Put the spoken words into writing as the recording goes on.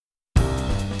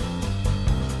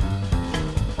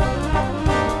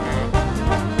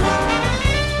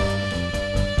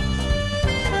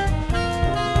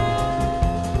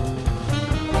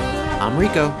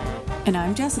Rico. And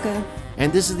I'm Jessica.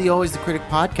 And this is the Always the Critic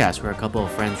podcast, where a couple of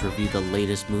friends review the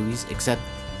latest movies, except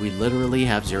we literally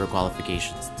have zero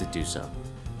qualifications to do so.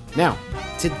 Now,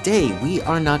 today we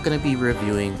are not going to be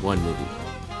reviewing one movie.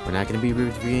 We're not going to be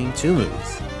reviewing two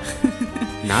movies.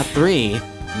 Not three,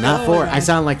 not four. I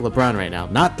sound like LeBron right now.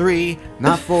 Not three,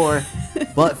 not four,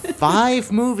 but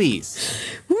 5 movies.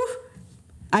 Woo.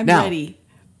 I'm now, ready.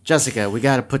 Jessica, we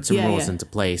got to put some rules into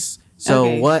place.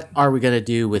 So what are we going to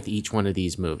do with each one of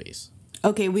these movies?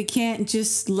 Okay, we can't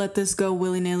just let this go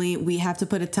willy-nilly. We have to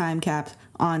put a time cap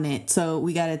on it. So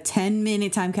we got a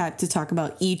 10-minute time cap to talk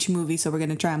about each movie. So we're going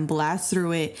to try and blast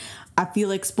through it. I feel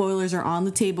like spoilers are on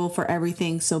the table for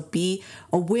everything. So be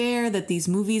aware that these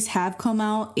movies have come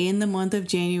out in the month of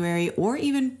January or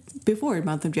even before the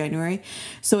month of January.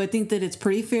 So I think that it's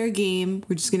pretty fair game.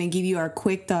 We're just going to give you our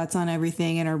quick thoughts on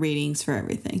everything and our ratings for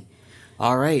everything.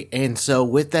 All right, and so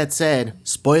with that said,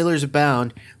 spoilers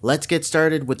abound. Let's get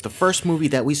started with the first movie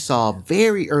that we saw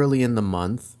very early in the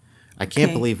month. I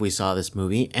can't believe we saw this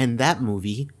movie, and that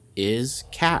movie is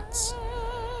Cats.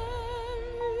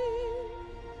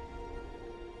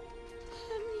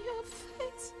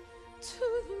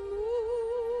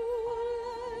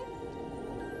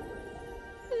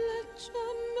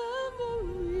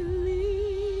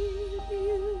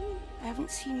 I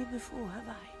haven't seen you before, have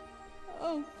I?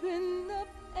 Open up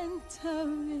and tell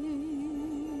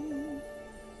me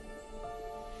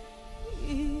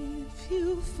if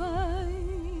you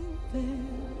find there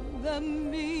the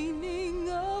meaning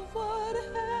of what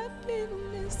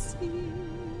happiness is.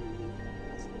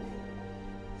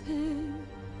 Then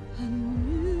a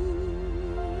new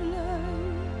life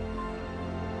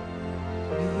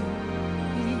will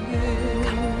begin.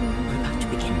 Come, we're about to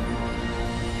begin.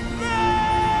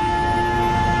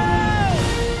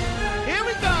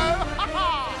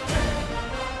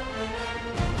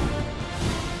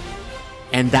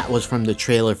 And that was from the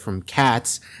trailer from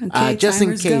Cats. Okay, just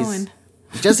in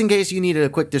case you needed a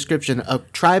quick description, a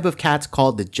tribe of cats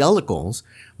called the Jellicles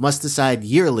must decide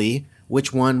yearly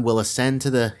which one will ascend to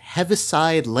the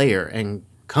Heaviside layer and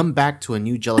come back to a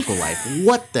new Jellicle life.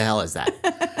 What the hell is that?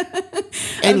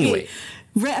 Anyway. Okay.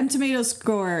 Rotten Tomatoes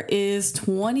score is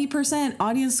 20%.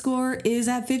 Audience score is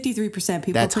at 53%.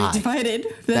 People That's are pretty high. divided.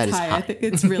 That is high. high. I think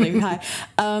it's really high.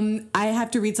 I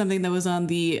have to read something that was on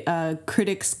the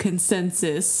critics'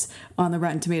 consensus on the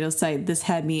Rotten Tomatoes site. This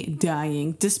had me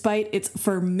dying. Despite its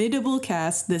formidable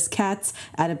cast, this Cats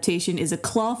adaptation is a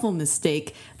clawful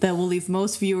mistake that will leave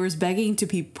most viewers begging to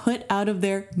be put out of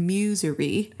their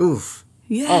misery. Oof.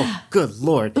 Yeah. Oh, good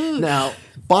Lord. Now,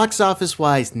 box office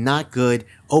wise, not good.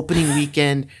 Opening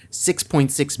weekend,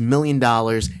 $6.6 million.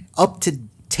 Up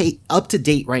to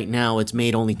date right now, it's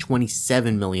made only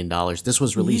 $27 million. This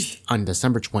was released on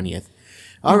December 20th.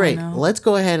 All right, let's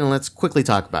go ahead and let's quickly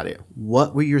talk about it.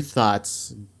 What were your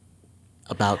thoughts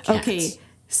about Cats? Okay,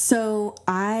 so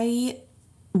I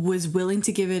was willing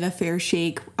to give it a fair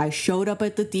shake. I showed up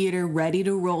at the theater ready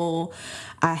to roll.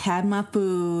 I had my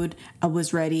food. I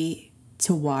was ready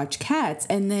to watch Cats.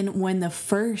 And then when the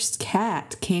first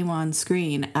cat came on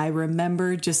screen, I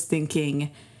remember just thinking,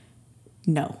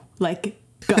 no, like,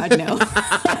 God, no.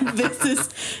 This is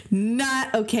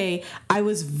not okay. I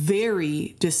was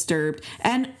very disturbed.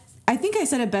 And I think I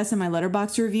said it best in my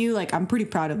Letterboxd review. Like, I'm pretty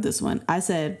proud of this one. I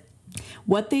said,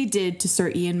 what they did to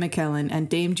Sir Ian McKellen and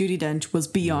Dame Judi Dench was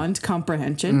beyond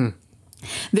comprehension.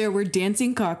 There were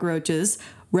dancing cockroaches.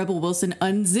 Rebel Wilson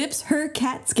unzips her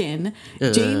cat skin.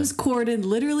 James Corden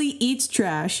literally eats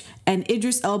trash. And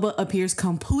Idris Elba appears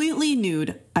completely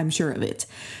nude. I'm sure of it.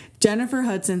 Jennifer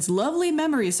Hudson's lovely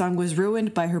memory song was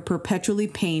ruined by her perpetually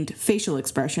pained facial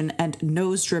expression and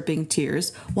nose-dripping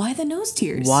tears. Why the nose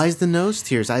tears? Why is the nose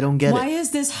tears? I don't get Why it.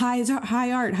 is this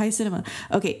high art, high cinema?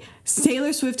 Okay,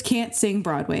 Taylor Swift can't sing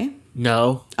Broadway.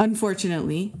 No.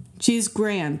 Unfortunately. She's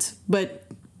grand, but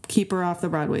keep her off the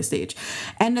Broadway stage.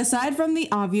 And aside from the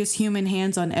obvious human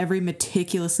hands on every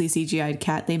meticulously CGI'd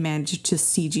cat, they managed to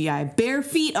CGI bare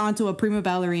feet onto a prima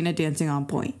ballerina dancing on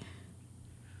point.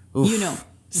 Oof. You know,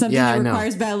 something that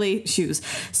requires ballet shoes.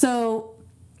 So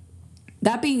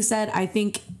that being said, I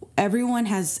think everyone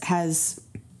has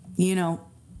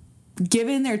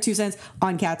given their 2 cents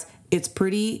on Cats. It's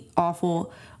pretty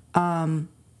awful. And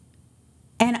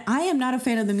I am not a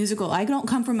fan of the musical. I don't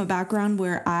come from a background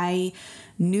where I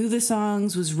knew the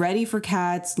songs, was ready for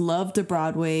Cats, loved the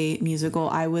Broadway musical.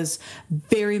 I was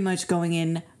very much going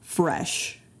in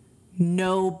fresh.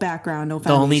 No background, no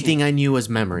foundation. The only thing I knew was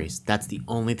Memories. That's the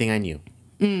only thing I knew.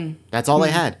 That's all I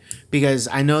had. Because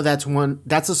I know that's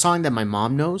a song that my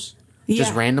mom knows.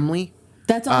 Just randomly.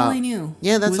 That's all I knew.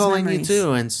 Yeah, that's was all I memories. knew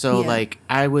too. And so Yeah. like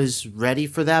I was ready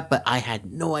for that, but I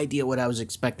had no idea what I was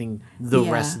expecting the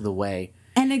Yeah. rest of the way.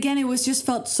 And again, it was just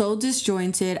felt so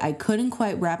disjointed. I couldn't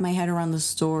quite wrap my head around the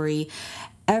story.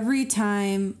 Every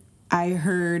time I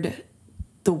heard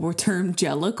the term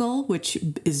Jellicle, which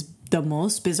is the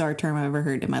most bizarre term I've ever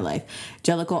heard in my life,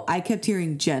 Jellicle, I kept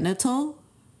hearing genital,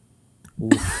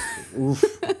 Oof.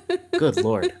 Good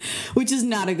Lord. which is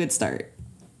not a good start.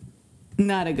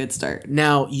 Not a good start.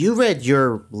 Now, you read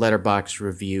your Letterboxd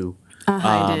review.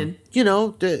 I did. You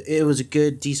know, it was a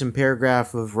good, decent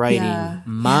paragraph of writing. Yeah.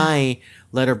 My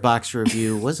Letterboxd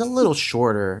review was a little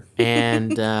shorter,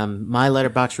 and my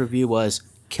Letterboxd review was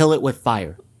kill it with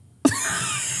fire.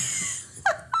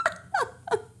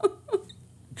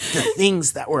 The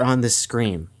things that were on the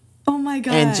screen. Oh my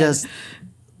God. And just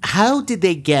how did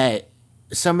they get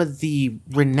some of the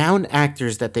renowned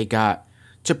actors that they got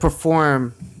to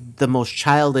perform the most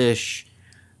childish,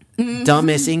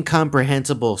 dumbest,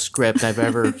 incomprehensible script I've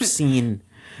ever seen,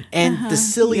 and the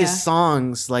silliest yeah.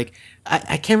 songs? Like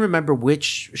I can't remember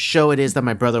which show it is that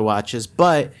my brother watches,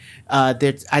 but I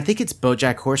think it's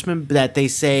BoJack Horseman that they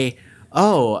say,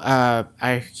 "Oh,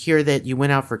 I hear that you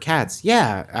went out for cats."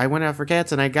 Yeah, I went out for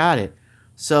cats and I got it.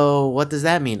 So what does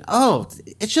that mean? Oh,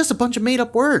 it's just a bunch of made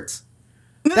up words.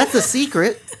 That's the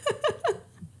secret.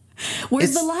 Where's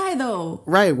it's- the lie, though?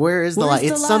 Right, where is the lie? Where's the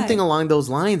It's something lie? along those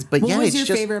lines, but What yeah, was it's your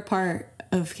just favorite part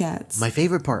of Cats? my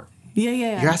favorite part.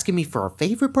 Yeah. You're asking me for a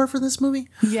favorite part for this movie?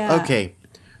 Yeah. Okay.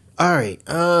 All right.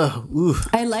 Oof.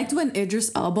 I liked when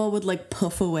Idris Elba would like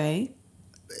puff away.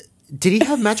 Did he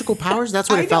have magical powers? That's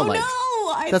what it felt like.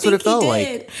 That's what it felt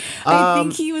like. I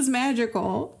think he was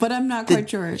magical, but I'm not quite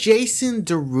sure. Jason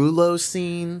Derulo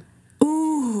scene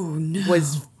Ooh, no.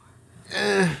 was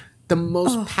the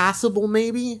most passable,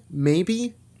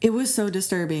 maybe. It was so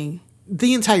disturbing.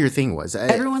 The entire thing was.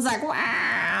 Everyone's like,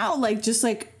 wow, like just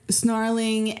like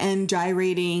snarling and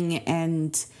gyrating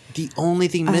and The only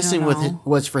thing missing don't with know. it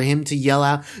was for him to yell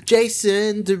out,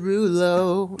 Jason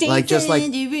Derulo.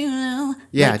 Derulo.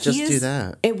 Yeah, Like, just he do is-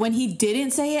 that. When he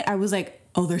didn't say it, I was like,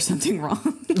 oh, there's something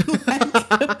wrong.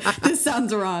 Like, this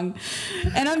sounds wrong.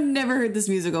 And I've never heard this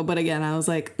musical, but again, I was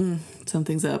like,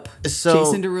 something's up. So-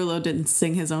 Jason Derulo didn't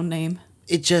sing his own name.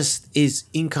 It just is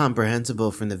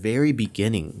incomprehensible from the very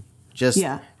beginning. Just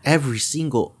Yeah. every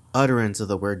single utterance of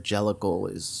the word Jellicle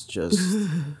is just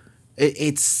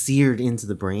it's seared into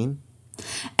the brain.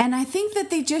 And I think that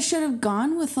they just should have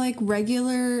gone with like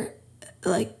regular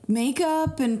like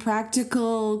makeup and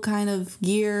practical kind of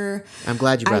gear. I'm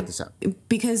glad you brought this up.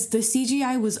 Because the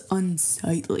CGI was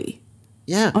unsightly.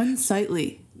 Yeah.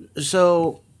 Unsightly.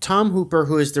 So Tom Hooper,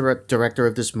 who is the director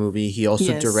of this movie, he also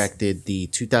Yes. directed the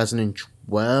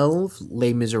 2012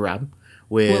 Les Miserables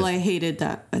with Well, I hated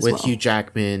that as well. Hugh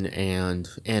Jackman and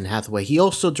Anne Hathaway. He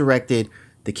also directed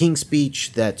The King's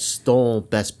Speech that stole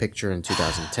Best Picture in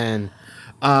 2010.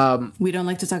 We don't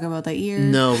like to talk about that year.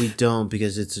 No, we don't,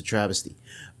 because it's a travesty.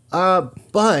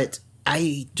 But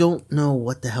I don't know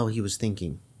what the hell he was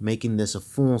thinking, making this a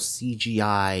full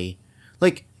CGI.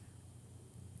 Like,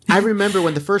 I remember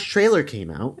when the first trailer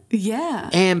came out, Yeah.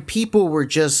 and people were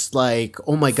just like,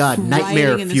 "Oh my god, nightmare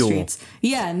Rioting in the fuel!" streets.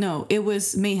 Yeah, no, it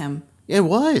was mayhem. It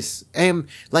was, and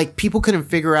like people couldn't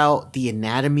figure out the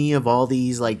anatomy of all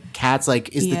these like cats. Like,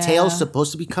 is the tail Yeah.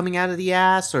 supposed to be coming out of the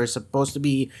ass, or supposed to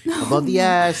be above the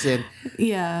ass?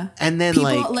 Yeah. And then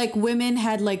People, like women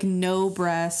had like no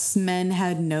breasts, men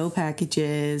had no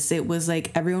packages. It was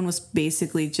like everyone was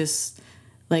basically just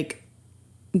like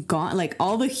gone, like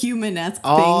all the human-esque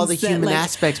all the things that, human like,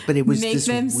 aspects, but it was make this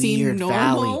them seem weird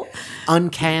valley, normal.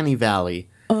 uncanny valley,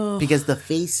 because the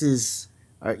faces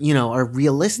are are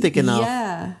realistic enough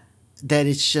Yeah. that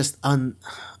it's just And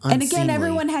again, unseemly.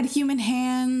 everyone had human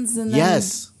hands and then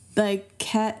Yes. like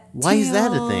cat Why is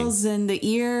that a thing? tails, and the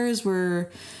ears were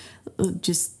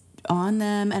just on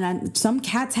them, and some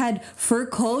cats had fur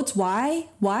coats. Why?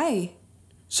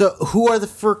 So who are the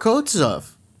fur coats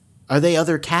of? Are they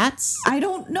other cats? I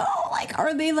don't know. Like,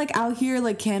 are they like out here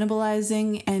like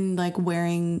cannibalizing and like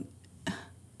wearing?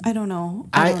 I don't know.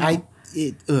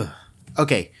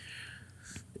 Okay.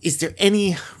 Is there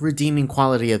any redeeming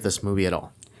quality of this movie at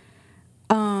all?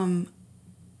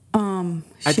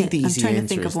 I think the I'm easy trying to answer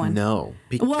think is of one. no,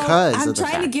 because Well, I'm of the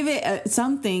trying to fact. give it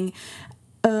something.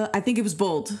 I think it was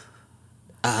bold.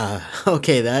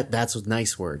 Okay, that's a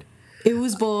nice word. It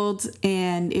was bold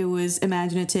and it was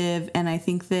imaginative, and I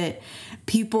think that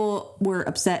people were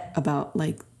upset about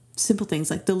like simple things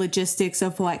like the logistics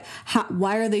of why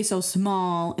are they so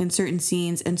small in certain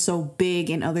scenes and so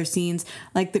big in other scenes.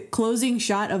 Like the closing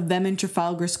shot of them in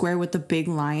Trafalgar Square with the big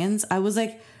lions, I was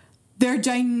like, They're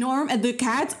ginormous. The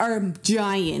cats are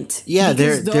giant. Yeah,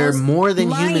 because they're those more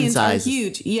than human lions size. Are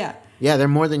huge. Yeah. Yeah, they're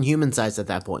more than human sized at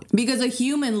that point. Because a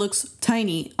human looks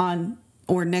tiny on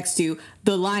or next to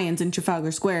the lions in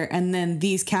Trafalgar Square, and then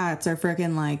these cats are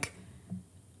freaking like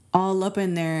all up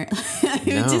in there.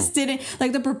 It just didn't,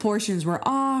 like, the proportions were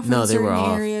off in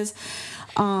certain areas.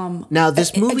 Now,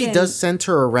 this movie does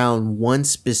center around one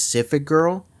specific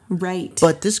girl. Right.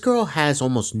 But this girl has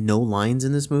almost no lines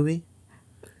in this movie.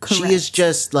 Correct. She is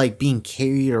just like being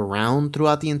carried around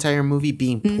throughout the entire movie,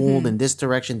 being pulled in this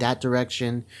direction, that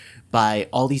direction by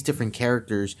all these different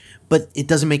characters. But it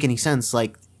doesn't make any sense.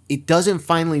 Like, it doesn't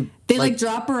finally... They like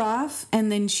drop her off,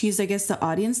 and then she's, I guess, the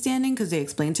audience standing because they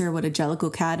explain to her what a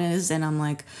Jellicle cat is, and I'm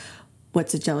like,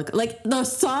 what's a Jellicle? Like, the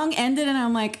song ended, and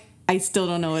I'm like, I still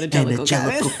don't know what a Jellicle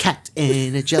cat is.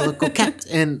 And a Jellicle cat,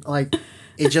 and like,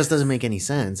 it just doesn't make any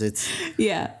sense. It's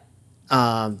yeah.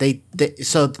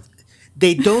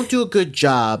 They don't do a good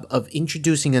job of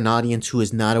introducing an audience who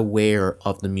is not aware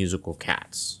of the musical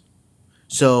Cats.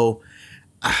 So,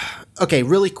 okay,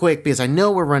 really quick, because I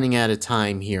know we're running out of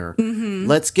time here.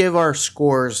 Let's give our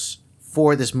scores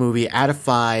for this movie out of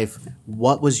 5.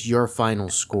 What was your final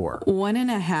score?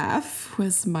 1.5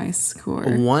 was my score.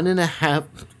 1.5.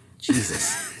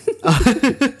 Jesus.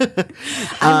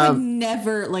 I would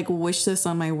never like wish this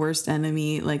on my worst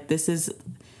enemy. Like, this is...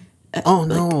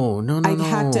 No. I'd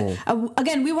have to...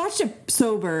 again, we watched it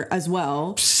sober as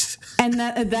well. And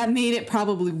that made it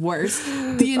probably worse.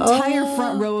 The entire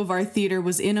front row of our theater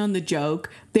was in on the joke.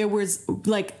 There was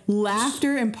like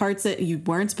laughter in parts that you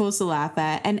weren't supposed to laugh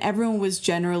at. And everyone was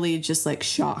generally just like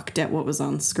shocked at what was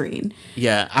on screen.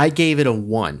 Yeah, I gave it a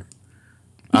 1.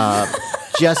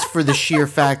 Just for the sheer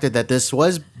factor that this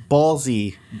was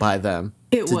ballsy by them.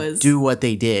 To do what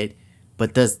they did,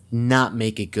 but does not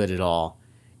make it good at all.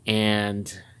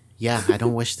 And yeah, I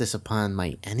don't wish this upon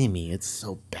my enemy. It's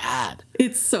so bad.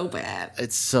 It's so bad.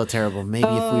 It's so terrible. Maybe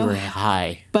if we were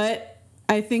high. But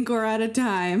I think we're out of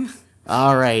time.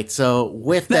 All right. So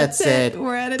with that said,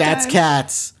 we're out of that's time.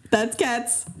 Cats. That's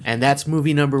Cats. And that's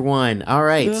movie number 1. All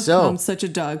right. Ugh, so I'm such a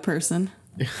dog person.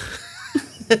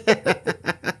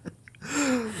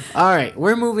 all right.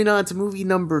 We're moving on to movie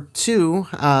number 2.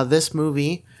 This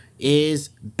movie is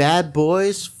Bad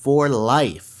Boys for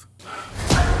Life.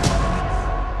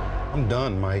 I'm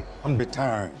done, Mike. I'm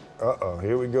retiring. Uh-oh,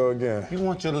 here we go again. You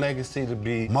want your legacy to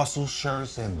be muscle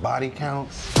shirts and body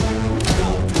counts?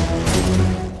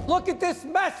 Look at this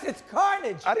mess. It's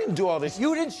carnage. I didn't do all this.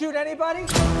 You didn't shoot anybody?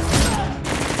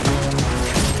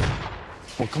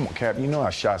 Well, come on, Cap. You know I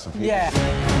shot some people. Yeah.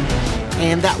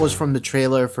 And that was from the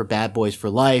trailer for Bad Boys for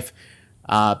Life.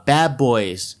 Bad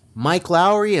Boys. Mike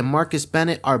Lowry and Marcus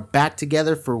Bennett are back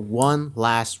together for one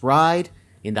last ride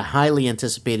in the highly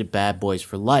anticipated Bad Boys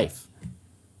for Life.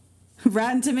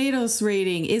 Rotten Tomatoes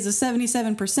rating is a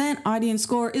 77%. Audience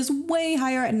score is way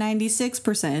higher at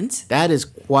 96%. That is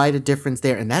quite a difference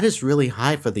there. And that is really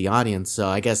high for the audience. So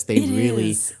I guess they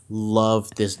really love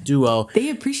this duo.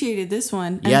 They appreciated this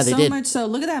one. Yeah, and they so did. much so.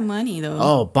 Look at that money, though.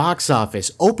 Oh, box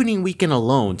office. Opening weekend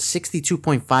alone,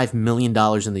 $62.5 million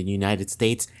in the United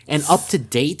States. And up to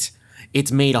date,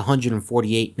 it's made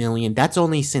 $148 million. That's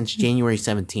only since January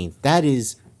 17th. That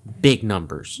is big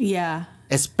numbers. Yeah.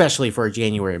 Especially for a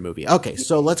January movie. Okay,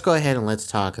 so let's go ahead and let's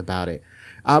talk about it.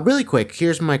 Really quick,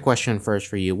 here's my question first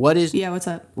for you. What's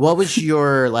up? What was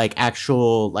your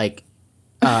actual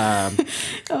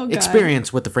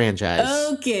experience with the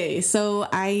franchise? Okay, so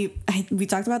we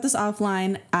talked about this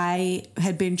offline. I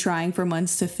had been trying for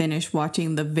months to finish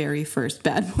watching the very first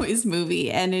Bad Boys movie,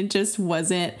 and it just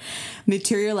wasn't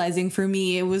materializing for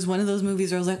me. It was one of those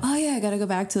movies where I was like, oh yeah, I gotta go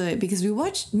back to it, because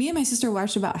me and my sister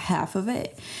watched about half of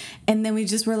it, and then we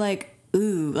just were like,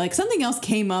 ooh, like something else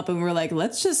came up and we were like,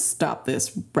 let's just stop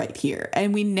this right here.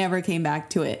 And we never came back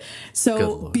to it.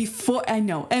 So before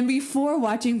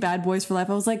watching Bad Boys for Life,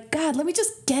 I was like, God, let me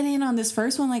just get in on this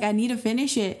first one. Like, I need to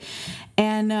finish it.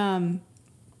 And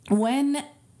when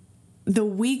the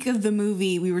week of the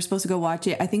movie, we were supposed to go watch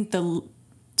it, I think the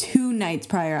 2 nights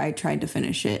prior, I tried to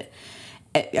finish it.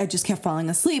 I just kept falling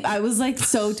asleep. I was like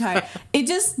so tired. It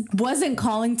just wasn't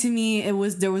calling to me.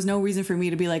 There was no reason for me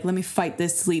to be like, let me fight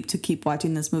this sleep to keep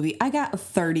watching this movie. I got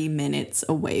 30 minutes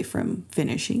away from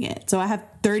finishing it. So I have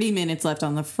 30 minutes left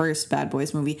on the first Bad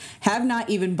Boys movie. Have not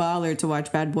even bothered to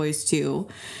watch Bad Boys 2.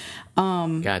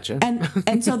 Gotcha.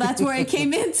 And so that's where I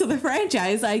came into the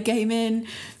franchise. I came in.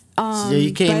 So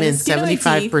you came in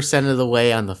 75% of the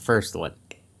way on the first one.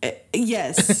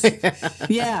 Yes.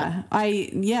 Yeah.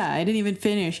 I didn't even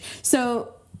finish.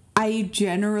 So I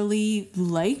generally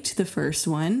liked the first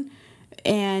one.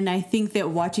 And I think that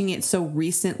watching it so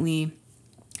recently,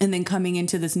 And then coming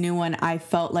into this new one, I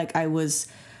felt like I was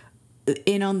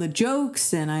in on the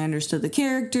jokes and I understood the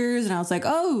characters and I was like,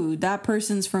 oh, that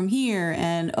person's from here.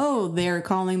 And oh, they're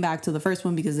calling back to the first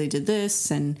one because they did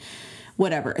this and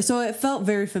whatever. So it felt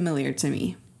very familiar to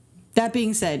me. That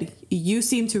being said, you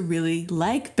seem to really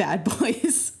like Bad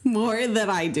Boys more than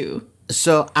I do.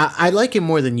 So I like it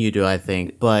more than you do, I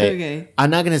think, but Okay. I'm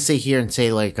not gonna sit here and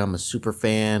say like I'm a super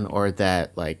fan or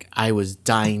that like I was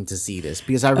dying to see this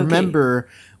because I remember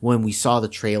when we saw the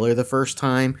trailer the first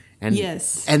time and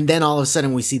Yes. and then all of a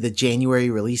sudden we see the January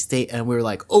release date and we were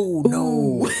like, oh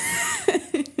no.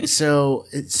 so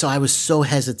I was so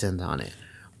hesitant on it,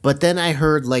 but then I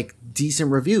heard like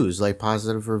decent reviews, like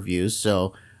positive reviews,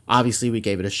 so obviously we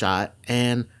gave it a shot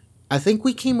and I think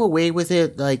we came away with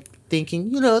it like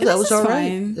thinking, that was all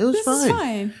right. It was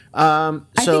fine. I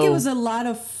So think it was a lot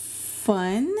of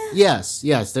fun. yes,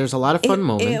 there's a lot of fun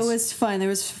moments. It was fun. There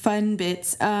was fun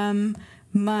bits.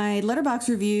 My Letterboxd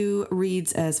review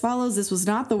reads as follows. This was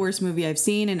not the worst movie I've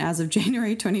seen, and as of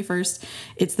January 21st,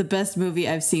 it's the best movie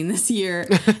I've seen this year.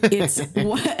 It's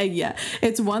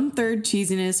it's 1/3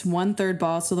 cheesiness, 1/3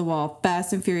 balls to the wall,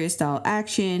 Fast and Furious style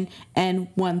action, and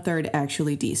 1/3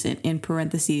 actually decent. In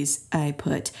parentheses, I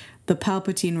put the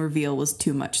Palpatine reveal was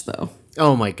too much though.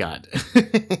 Oh my god.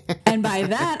 And by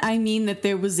that, I mean that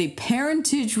there was a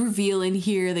parentage reveal in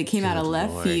here that came out of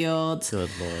left field. Good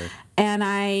Lord. And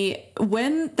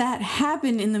when that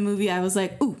happened in the movie, I was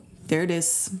like, ooh, there it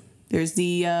is. There's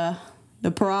the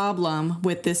problem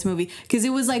with this movie. Because it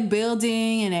was like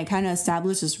building and it kind of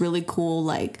established this really cool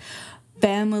like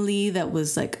family that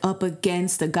was like up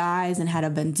against the guys and had a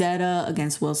vendetta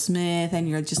against Will Smith. And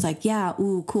you're just like, yeah,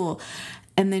 ooh, cool.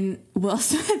 And then Will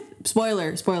Smith,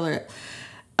 spoiler,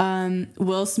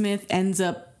 Will Smith ends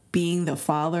up being the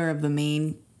father of the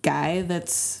main guy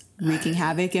that's wreaking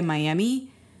havoc in Miami.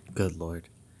 Good Lord.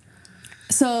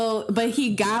 So, but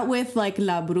he got with like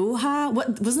La Bruja.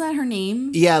 What wasn't that her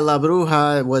name? Yeah, La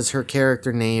Bruja was her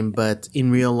character name, but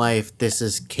in real life, this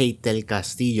is Kate del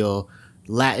Castillo.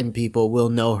 Latin people will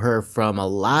know her from a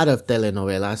lot of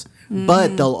telenovelas,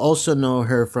 but they'll also know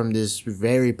her from this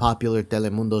very popular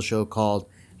Telemundo show called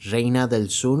Reina del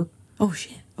Sur. Oh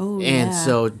shit. Oh And yeah.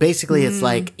 so basically it's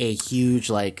like a huge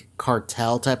like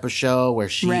cartel type of show where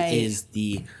she Right. is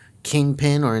the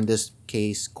kingpin, or in this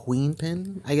case,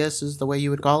 queenpin, I guess is the way you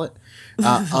would call it,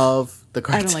 of the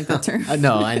cartel. I don't like that term.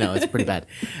 No, I know, it's pretty bad.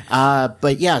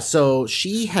 But yeah, so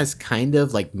she has kind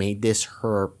of like made this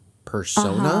her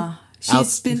persona.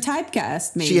 She's been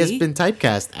typecast, maybe. She has been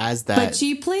typecast as that. But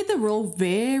she played the role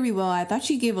very well. I thought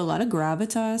she gave a lot of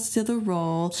gravitas to the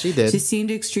role. She did. She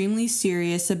seemed extremely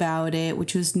serious about it,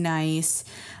 which was nice.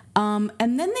 And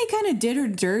then they kind of did her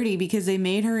dirty because they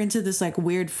made her into this like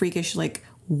weird, freakish, like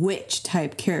witch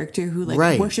type character who like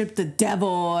Right. worshipped the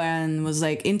devil and was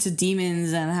like into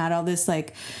demons and had all this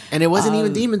like and it wasn't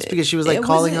even demons because she was like it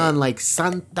calling wasn't- on like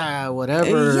Santa,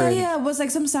 whatever. yeah, it was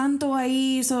like some santo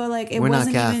ahí, so like it We're not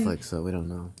wasn't Catholic, even. so we don't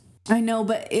know. I know,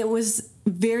 but it was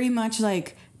very much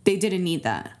like they didn't need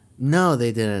that. No,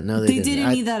 they didn't. No, They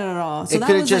didn't need that at all. So It that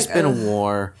could have was just like, been a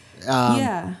war.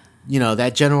 yeah.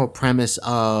 That general premise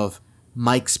of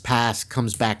Mike's past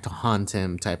comes back to haunt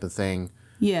him type of thing.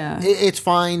 Yeah. It's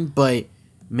fine, but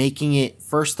making it,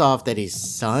 first off, that his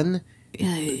son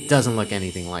doesn't look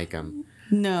anything like him.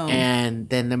 No. And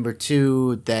then number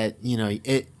two, that,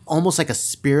 it almost like a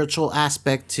spiritual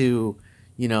aspect to,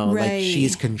 like Right.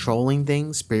 she's controlling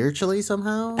things spiritually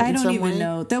somehow. I in don't some even way.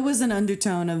 know. There was an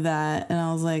undertone of that, and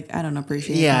I was like, I don't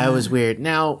appreciate it. Yeah, it was weird.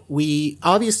 Now, we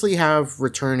obviously have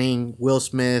returning Will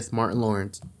Smith, Martin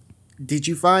Lawrence. Did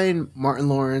you find Martin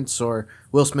Lawrence or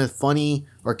Will Smith funny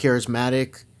or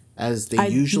charismatic as they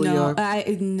usually are? I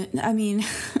mean,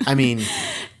 I mean,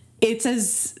 it's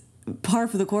as par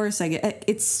for the course. I get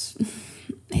it's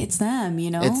them,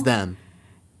 it's them.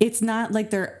 It's not like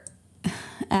they're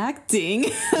acting.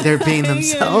 They're being They're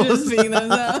themselves. just being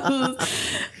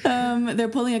themselves. They're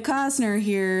pulling a Costner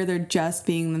here. They're just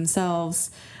being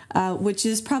themselves, which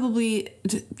is probably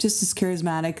just as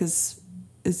charismatic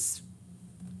as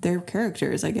their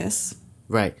characters, I guess.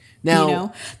 Right.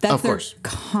 Now, That's of their course,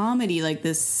 comedy, like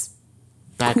this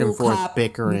back cool and forth cop.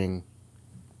 bickering.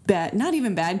 not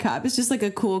even bad cop. It's just like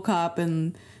a cool cop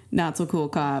and not so cool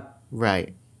cop.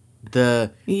 Right.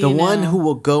 The You one know. who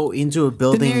will go into a The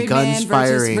building, married guns man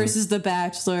firing. versus the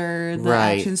bachelor, the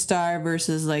Right. action star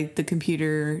versus like the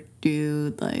computer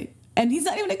dude, like, and he's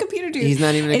not even a computer dude. He's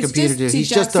not even a It's computer just dude. to He's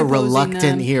just a juxtaposing reluctant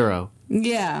them. hero.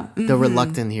 Yeah. The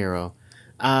reluctant hero.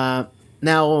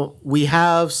 Now, we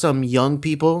have some young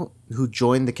people who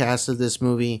joined the cast of this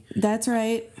movie. That's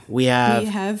right. We have We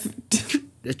have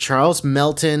Charles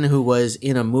Melton, who was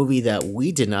in a movie that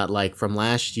we did not like from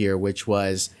last year, which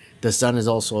was The Sun Is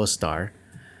Also a Star.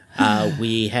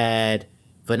 We had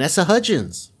Vanessa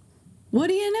Hudgens. What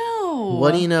do you know?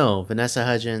 What do you know? Vanessa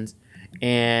Hudgens.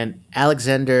 And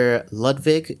Alexander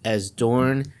Ludwig as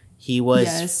Dorn. He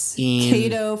was in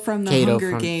Kato from the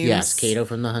Hunger Games. Yes, Kato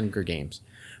from the Hunger Games.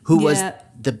 Who was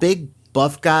the big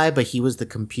buff guy, but he was the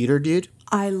computer dude.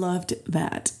 I loved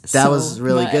that. That was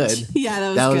really good. Yeah, that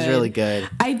was That good. was really good.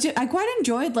 I quite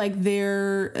enjoyed like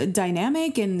their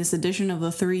dynamic in this addition of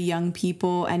the three young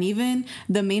people, and even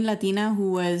the main Latina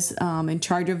who was in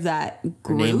charge of that Her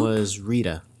group. name was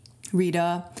Rita,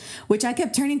 which I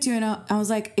kept turning to, and I was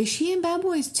like, "Is she in Bad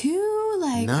Boys too?"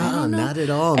 Like, No, I don't know. not at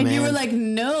all, And man. you were like,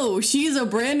 "No, she's a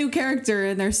brand new character,"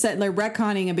 and they're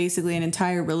retconning basically an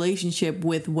entire relationship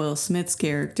with Will Smith's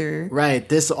character. right?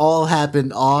 This all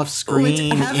happened off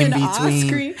screen, in happened between.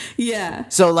 off-screen. Yeah.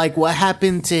 So, like, what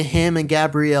happened to him and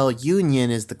Gabrielle Union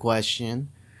is the question.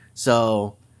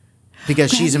 So,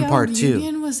 because she's in part two.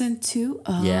 Union was in two.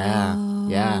 Oh. Yeah,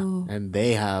 and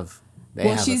they have.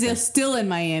 Well, she's still in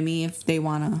Miami if they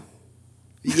wanna.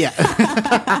 Yeah.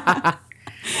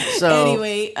 So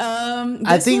Anyway,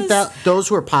 I think that those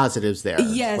were positives there.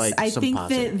 Yes, like, I some think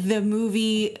positives. that the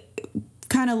movie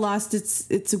kind of lost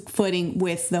its footing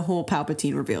with the whole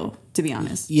Palpatine reveal, to be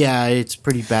honest. Yeah, it's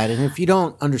pretty bad. And if you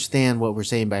don't understand what we're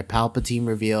saying by Palpatine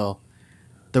reveal,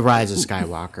 The Rise of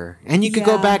Skywalker. And you could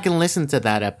go Yeah. back and listen to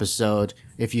that episode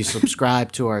if you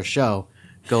subscribe to our show.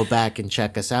 Go back and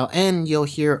check us out, and you'll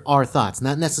hear our thoughts.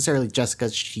 Not necessarily just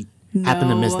because she happened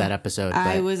to miss No, that episode.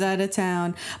 I But was out of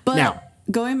town. But Now-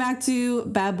 going back to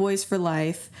Bad Boys for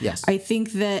Life, Yes. I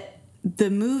think that the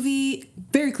movie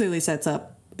very clearly sets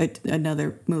up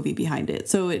another movie behind it.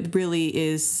 So it really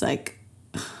is like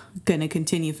going to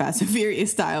continue Fast and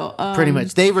Furious style. pretty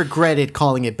much. They regretted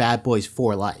calling it Bad Boys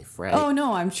for Life, right? Oh,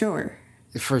 no, I'm sure.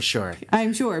 For sure.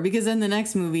 I'm sure, because then the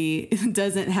next movie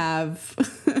doesn't have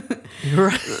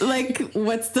like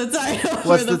what's the title?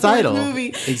 What's for the fourth title?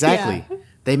 Movie? Exactly. Yeah.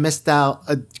 They missed out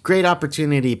a great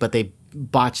opportunity, but they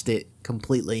botched it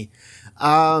completely.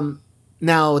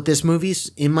 Now, this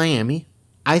movie's in Miami.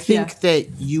 I think Yeah.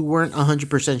 that you weren't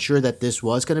 100% sure that this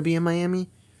was going to be in Miami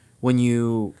when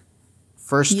you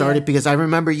first started, Yeah. because I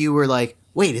remember you were like,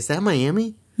 wait, is that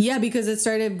Miami? Yeah, because it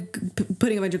started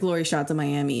putting a bunch of glory shots of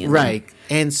Miami. And Right.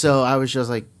 And so I was just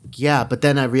like, yeah, but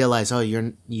then I realized, oh,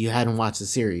 you hadn't watched the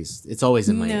series. It's always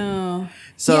in Miami. No.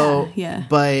 So, Yeah.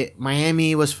 But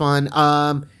Miami was fun.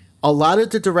 A lot of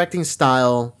the directing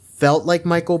style felt like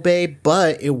Michael Bay,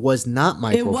 but it was not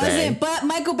Michael It Bay. wasn't, but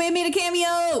Michael Bay made a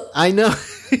cameo. I know.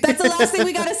 That's the last thing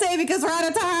we gotta say because we're out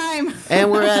of time. And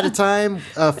we're out of time.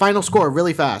 Final score,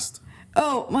 really fast.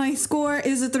 Oh, my score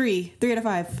is a 3 out of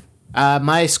 5.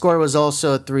 My score was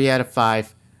also a 3 out of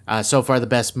 5. So far, the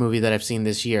best movie that I've seen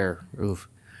this year. Oof.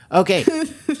 Okay,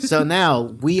 so now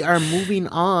we are moving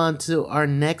on to our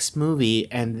next movie,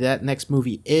 and that next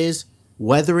movie is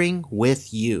Weathering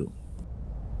with You.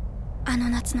 あの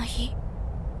夏の日、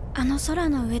あの空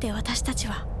の上で私たち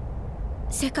は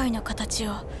世界の形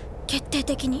を決定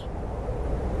的に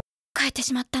変えて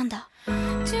しまったんだ。重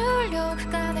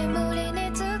力下で無理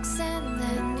につく千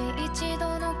年に一度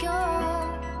の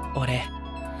今日。俺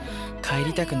帰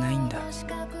りたくないんだ。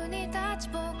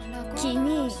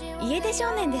君、家出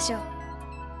少年でしょ。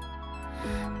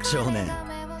少年、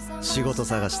仕事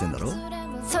探してんだろ？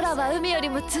空は海より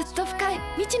もずっと深い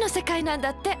未知の世界なんだ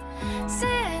って。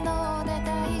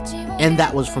 And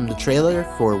that was from the trailer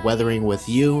for Weathering with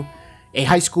You. A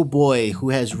high school boy who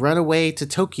has run away to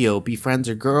Tokyo befriends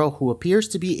a girl who appears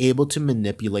to be able to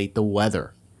manipulate the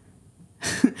weather.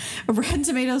 Rotten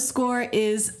Tomatoes score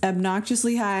is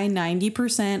obnoxiously high,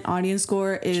 90%. Audience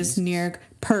score is near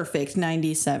perfect,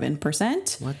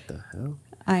 97%. What the hell?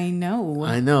 I know.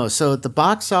 I know. So the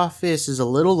box office is a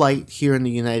little light here in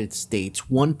the United States.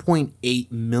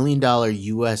 $1.8 million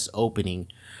US opening.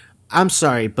 I'm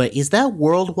sorry, but is that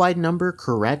worldwide number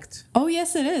correct? Oh,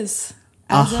 yes, it is.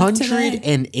 As of today.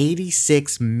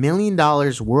 $186 million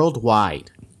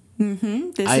worldwide.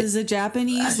 This is a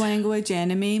Japanese language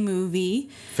anime movie,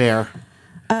 Fair.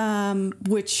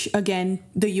 which, again,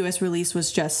 the US release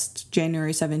was just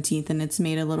January 17th, and it's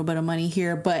made a little bit of money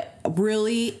here, but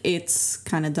really, it's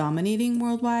kind of dominating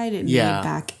worldwide. It Yeah. made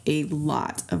back a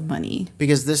lot of money.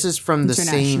 Because this is from the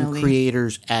same Internationally.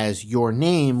 creators as Your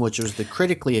Name, which was the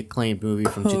critically acclaimed movie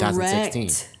from 2016.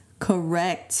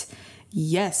 Correct.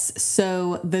 Yes.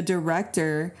 So the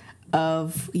director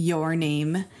of Your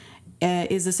Name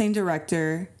is the same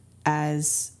director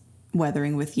as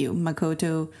Weathering with You,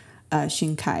 Makoto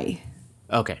Shinkai.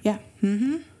 Okay. Yeah.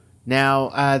 Now,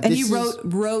 And this he is,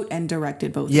 wrote and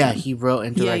directed both. Yeah, of them. he wrote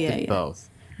and directed yeah. both.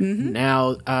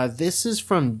 Now, this is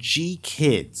from G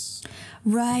Kids.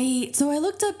 Right. So I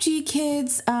looked up G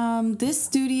Kids. This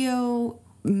studio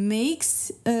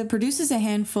produces a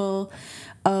handful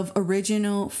of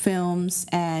original films,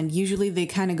 and usually they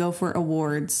kind of go for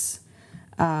awards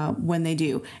when they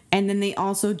do. And then they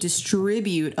also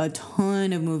distribute a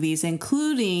ton of movies,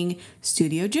 including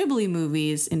Studio Ghibli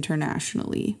movies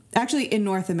internationally. Actually, in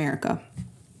North America.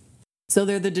 So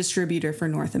they're the distributor for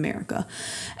North America,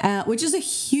 which is a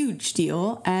huge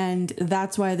deal. And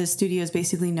that's why the studio is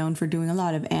basically known for doing a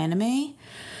lot of anime.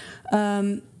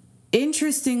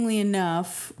 Interestingly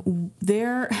enough,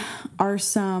 there are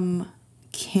some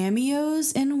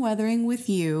cameos in Weathering with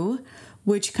You,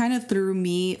 which kind of threw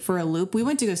me for a loop. We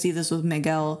went to go see this with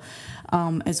Miguel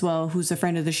as well, who's a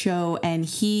friend of the show. And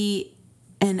he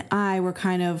and I were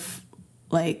kind of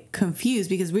like confused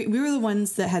because we were the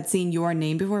ones that had seen Your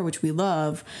Name before, which we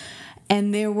love.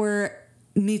 And there were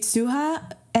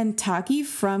Mitsuha and Taki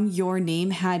from Your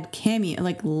Name had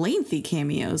lengthy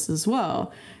cameos as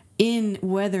well in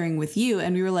Weathering with You.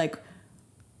 And we were like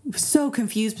so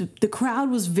confused. The crowd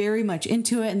was very much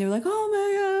into it and they were like, oh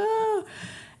my God.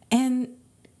 And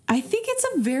I think it's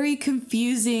a very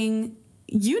confusing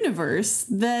universe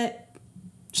that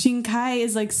Shinkai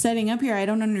is like setting up here. I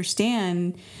don't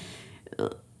understand.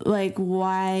 Like,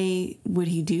 why would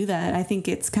he do that? I think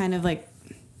it's kind of like,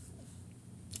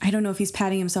 I don't know if he's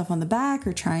patting himself on the back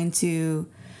or trying to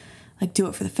like do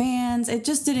it for the fans. It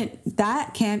just didn't,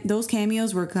 those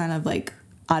cameos were kind of like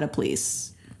out of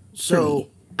place. So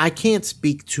I can't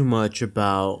speak too much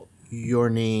about Your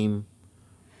Name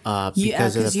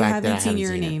because of the fact that I haven't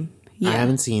seen it. Yeah. I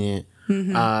haven't seen it.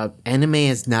 Anime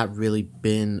has not really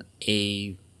been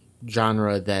a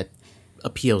genre that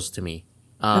appeals to me.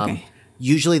 Okay.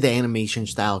 Usually the animation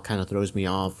style kind of throws me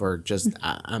off, or just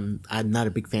I'm not a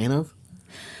big fan of.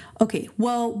 Okay,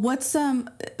 well, what's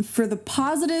for the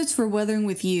positives for Weathering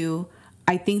with You?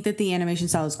 I think that the animation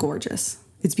style is gorgeous.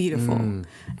 It's beautiful, okay.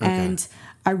 And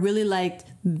I really liked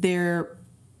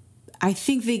I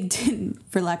think they did,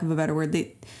 for lack of a better word,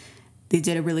 they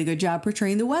did a really good job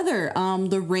portraying the weather.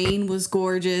 The rain was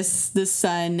gorgeous. The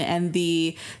sun and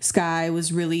the sky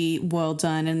was really well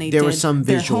done. And there were some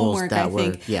visuals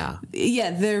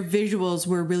their visuals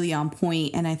were really on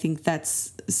point. And I think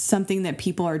that's something that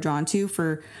people are drawn to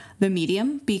for the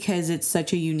medium because it's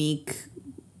such a unique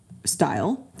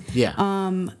style. Yeah.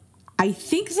 I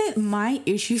think that my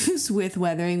issues with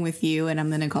Weathering with You, and I'm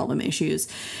going to call them issues,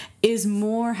 is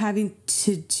more having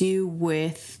to do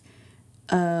with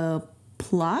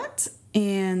plot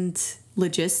and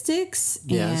logistics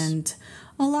and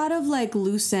a lot of like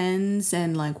loose ends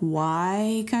and like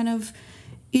why kind of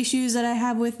issues that I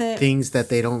have with it. Things that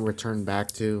they don't return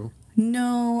back to.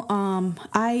 No,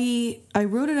 I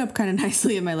wrote it up kind of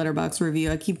nicely in my Letterboxd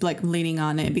review. I keep like leaning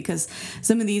on it because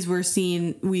some of these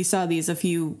we saw these a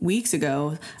few weeks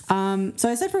ago. So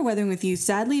I said for Weathering with You,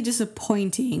 sadly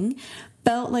disappointing.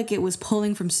 Felt like it was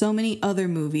pulling from so many other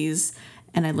movies.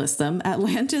 And I list them: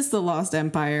 Atlantis, The Lost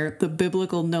Empire, The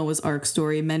Biblical Noah's Ark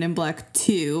Story, Men in Black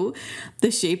 2,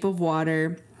 The Shape of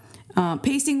Water.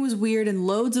 Pacing was weird and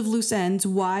loads of loose ends.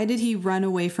 Why did he run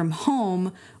away from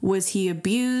home? Was he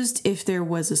abused? If there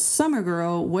was a summer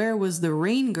girl, where was the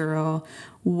rain girl?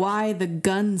 Why the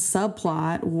gun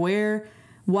subplot?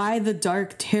 Why the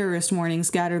dark terrorist warning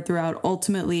scattered throughout,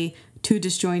 ultimately too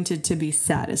disjointed to be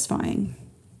satisfying?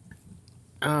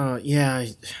 Yeah,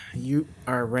 you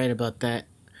are right about that.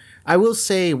 I will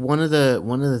say one of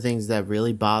the things that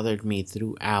really bothered me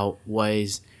throughout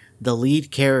was the lead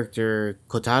character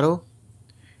Kotaro,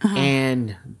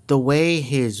 and the way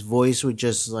his voice would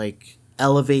just like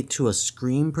elevate to a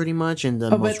scream pretty much in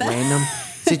the most random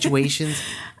situations,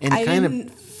 and it kind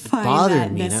of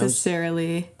bothered me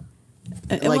necessarily.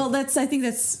 I think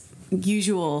that's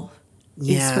usual.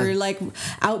 Yeah. Is for like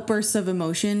outbursts of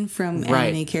emotion from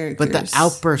anime characters. But the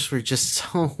outbursts were just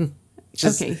so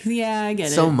okay. Yeah, I get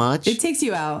it. So much. It takes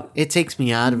you out. It takes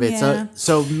me out of it. Yeah.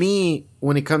 So me,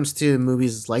 when it comes to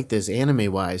movies like this,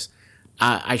 anime wise,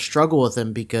 I struggle with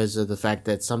them because of the fact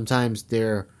that sometimes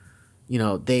they're,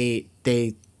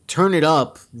 they turn it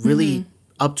up really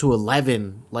up to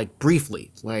 11, like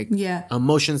briefly, like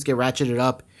emotions get ratcheted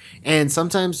up, and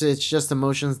sometimes it's just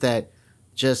emotions that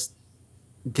just.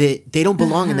 They don't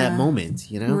belong in that moment,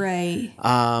 Right.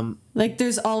 Like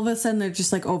there's all of a sudden they're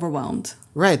just like overwhelmed.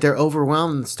 Right. They're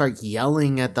overwhelmed and start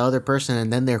yelling at the other person,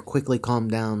 and then they're quickly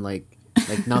calmed down like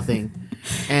nothing.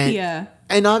 And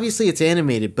and obviously it's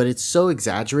animated, but it's so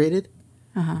exaggerated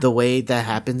the way that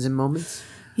happens in moments.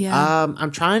 Yeah.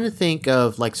 I'm trying to think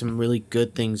of like some really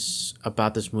good things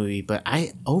about this movie, but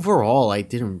overall I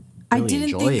didn't really I didn't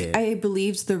enjoy think it. I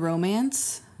believed the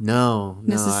romance No,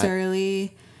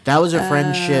 necessarily. that was a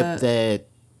friendship that,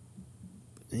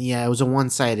 it was a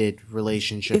one-sided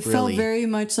relationship. It really felt very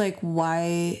much like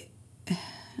why?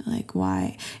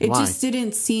 It Why? just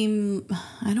didn't seem.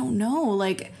 I don't know.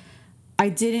 Like I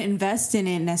didn't invest in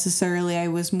it necessarily. I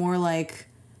was more like,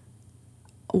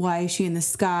 why is she in the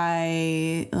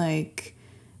sky? Like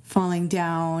falling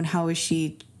down. How is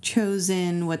she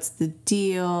chosen? What's the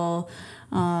deal?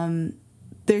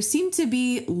 There seemed to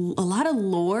be a lot of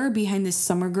lore behind this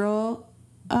Summer Girl.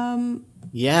 and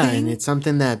thing. it's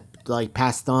something that like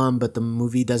passed on, but the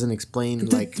movie doesn't explain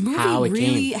like The movie how it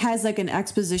really came. has like an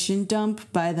exposition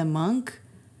dump by the monk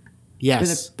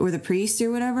Yes. or the priest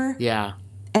or whatever. Yeah.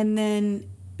 And then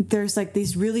there's like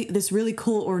this really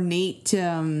cool ornate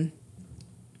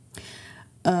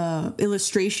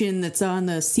illustration that's on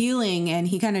the ceiling, and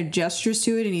he kind of gestures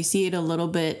to it, and you see it a little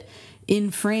bit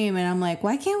in frame, and I'm like,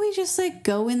 why can't we just like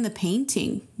go in the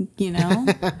painting, you know?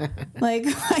 Like,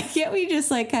 why can't we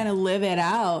just like kind of live it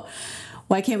out?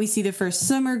 Why can't we see the first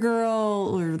Summer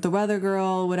Girl or the Weather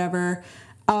Girl, whatever?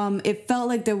 It felt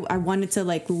like I wanted to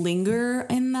like linger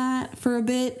in that for a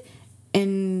bit,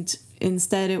 and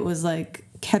instead it was like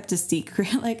kept a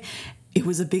secret. Like it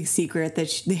was a big secret that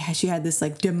she had this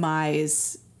like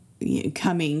demise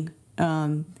coming,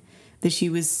 that she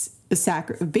was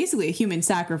basically a human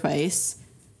sacrifice.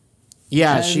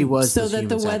 Yeah, she was. So this that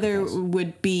the human weather sacrifice.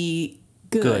 would be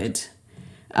good.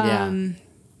 Yeah.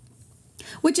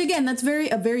 Which again, that's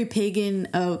a very pagan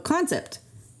concept.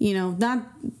 You know, not,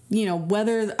 you know,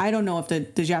 whether, I don't know if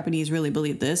the Japanese really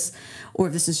believe this or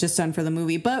if this is just done for the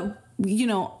movie, but, you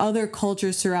know, other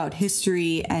cultures throughout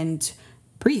history and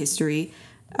prehistory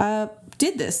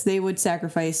did this. They would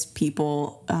sacrifice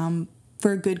people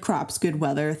for good crops, good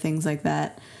weather, things like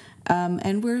that.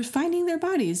 And we're finding their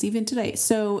bodies even today.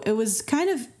 So it was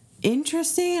kind of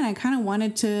interesting, and I kind of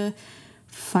wanted to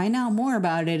find out more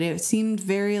about it. It seemed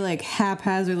very like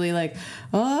haphazardly, like,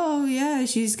 oh yeah,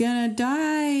 she's gonna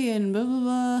die and blah blah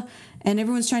blah, and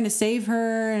everyone's trying to save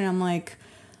her, and I'm like,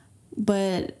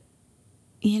 but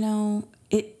you know,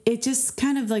 it just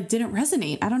kind of like didn't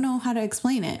resonate. I don't know how to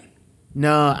explain it.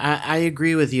 No, I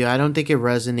agree with you. I don't think it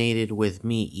resonated with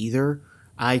me either.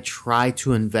 I tried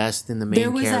to invest in the main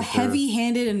character. There was a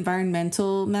heavy-handed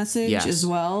environmental message as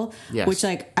well, which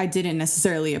like I didn't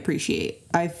necessarily appreciate.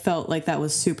 I felt like that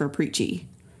was super preachy.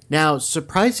 Now,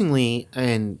 surprisingly,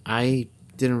 and I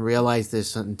didn't realize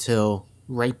this until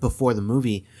right before the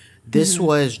movie, this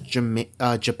was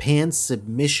Japan's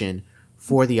submission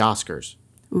for the Oscars.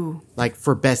 Ooh. Like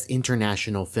for Best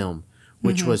International Film,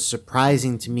 which was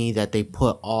surprising to me that they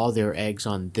put all their eggs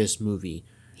on this movie.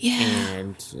 Yeah.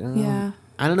 And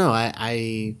I don't know.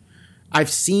 I've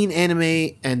seen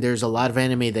anime, and there's a lot of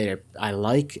anime that I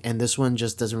like, and this one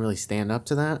just doesn't really stand up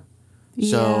to that.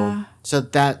 Yeah. So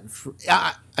that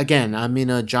again, I'm in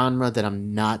a genre that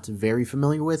I'm not very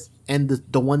familiar with, and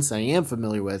the ones that I am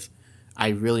familiar with, I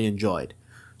really enjoyed.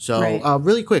 So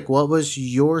really quick, what was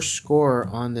your score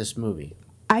on this movie?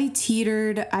 I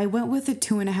teetered. I went with a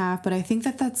 2.5, but I think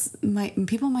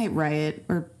people might riot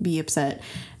or be upset.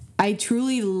 I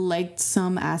truly liked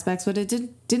some aspects, but it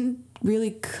didn't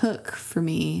really cook for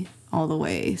me all the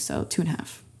way. So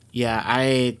 2.5. Yeah,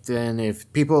 and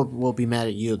if people will be mad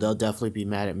at you, they'll definitely be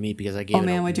mad at me because I gave it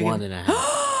a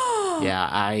 1.5. Yeah,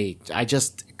 I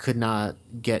just could not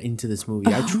get into this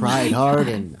movie. I tried hard,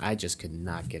 and I just could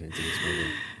not get into this movie.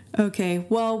 Okay,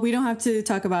 well, we don't have to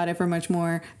talk about it for much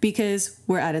more because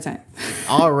we're out of time.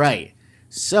 All right.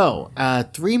 So,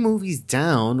 3 movies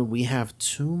down, we have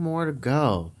 2 more to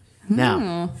go.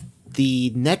 Now,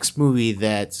 the next movie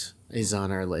that is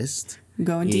on our list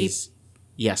going deep.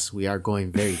 Yes, we are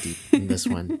going very deep in this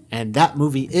one. And that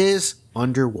movie is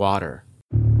Underwater.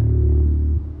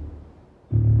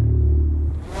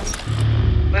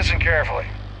 Listen carefully.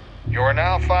 You are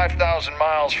now 5,000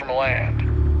 miles from land,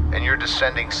 and you're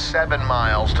descending 7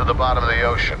 miles to the bottom of the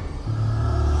ocean.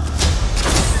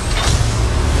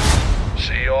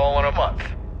 See you all in a month.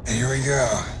 Here we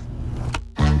go.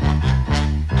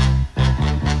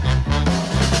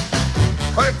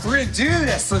 All right, we're gonna do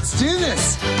this. Let's do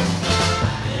this.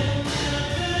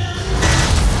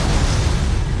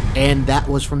 And that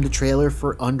was from the trailer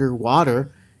for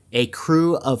Underwater. A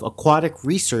crew of aquatic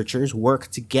researchers work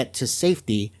to get to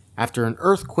safety after an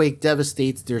earthquake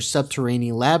devastates their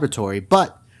subterranean laboratory,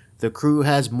 but the crew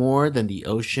has more than the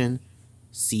ocean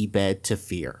seabed to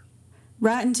fear.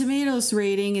 Rotten Tomatoes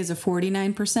rating is a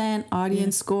 49%,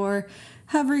 audience score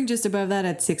hovering just above that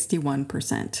at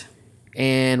 61%.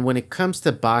 And when it comes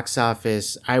to box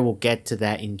office, I will get to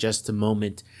that in just a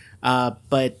moment.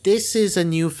 But this is a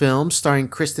new film starring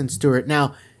Kristen Stewart.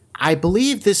 Now, I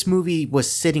believe this movie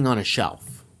was sitting on a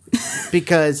shelf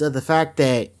because of the fact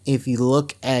that if you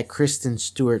look at Kristen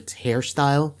Stewart's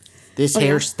hairstyle, this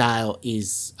hairstyle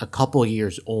is a couple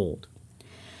years old.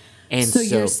 And so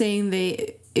you're saying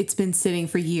it's been sitting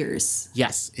for years?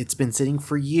 Yes, it's been sitting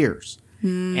for years.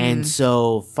 And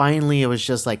so finally it was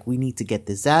just like, we need to get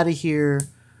this out of here.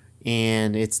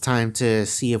 And it's time to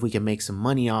see if we can make some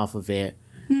money off of it.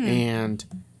 And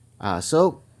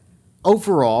so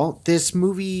overall, this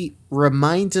movie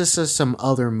reminds us of some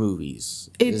other movies.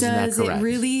 It does. It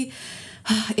really...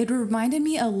 It reminded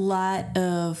me a lot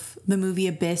of the movie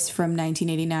Abyss from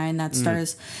 1989 that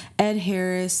stars Ed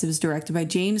Harris. It was directed by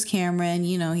James Cameron.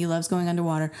 You know, he loves going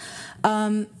underwater.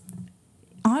 On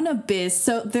Abyss,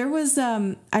 so there was,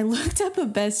 I looked up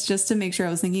Abyss just to make sure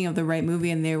I was thinking of the right movie,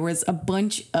 and there was a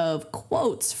bunch of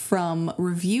quotes from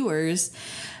reviewers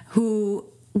who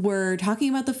were talking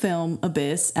about the film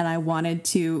Abyss, and I wanted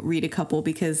to read a couple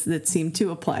because it seemed to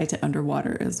apply to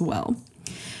underwater as well.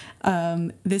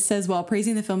 This says, while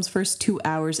praising the film's first 2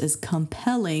 hours as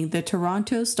compelling, the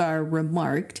Toronto Star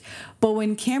remarked, but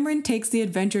when Cameron takes the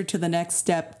adventure to the next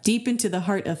step, deep into the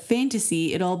heart of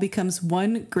fantasy, it all becomes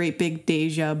one great big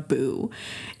deja vu.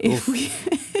 If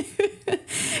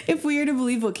we are to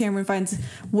believe what Cameron finds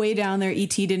way down there,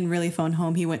 E.T. didn't really phone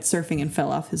home. He went surfing and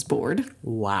fell off his board.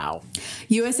 Wow.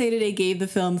 USA Today gave the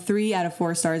film 3 out of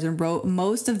 4 stars and wrote,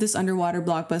 most of this underwater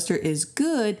blockbuster is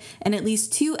good, and at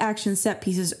least 2 action set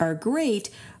pieces are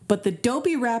great, but the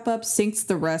dopey wrap-up sinks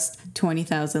the rest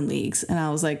 20,000 leagues. And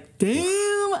I was like,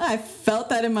 damn, I felt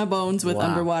that in my bones with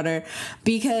Underwater,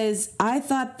 because I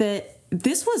thought that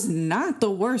this was not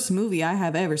the worst movie I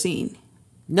have ever seen.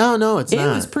 No, it's not.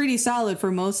 It was pretty solid for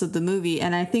most of the movie,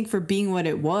 and I think for being what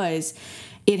it was,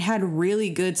 it had really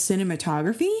good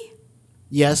cinematography.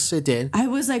 Yes, it did. I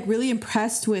was like really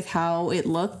impressed with how it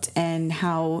looked and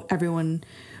how everyone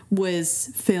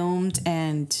was filmed,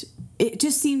 and it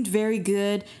just seemed very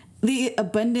good. The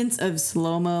abundance of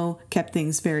slow-mo kept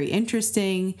things very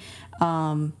interesting,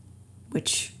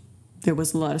 which there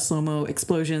was a lot of slow-mo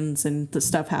explosions and the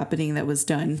stuff happening that was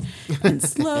done and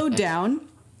slowed down.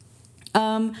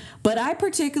 But I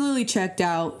particularly checked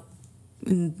out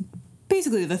in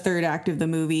basically the third act of the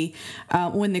movie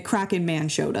when the Kraken Man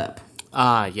showed up.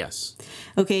 Yes.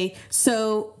 Okay,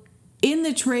 so in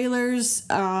the trailers,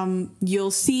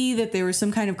 you'll see that there was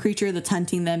some kind of creature that's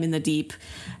hunting them in the deep.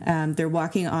 They're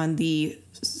walking on the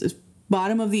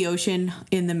bottom of the ocean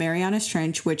in the Marianas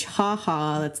Trench, which,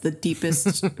 that's the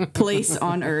deepest place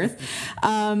on Earth.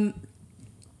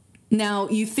 Now,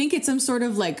 you think it's some sort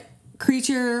of like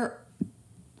creature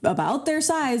about their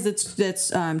size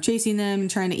that's chasing them,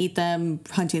 trying to eat them,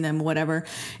 hunting them, whatever.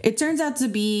 It turns out to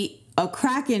be a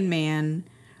Kraken Man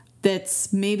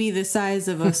that's maybe the size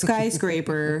of a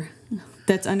skyscraper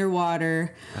that's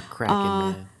underwater. A Kraken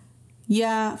Man.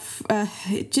 Yeah,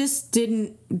 it just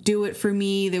didn't do it for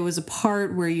me. There was a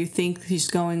part where you think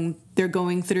they're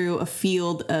going through a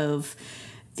field of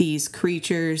these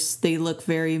creatures. They look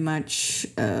very much,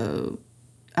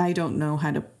 I don't know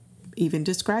how to even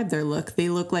describe their look. They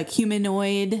look like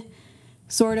humanoid,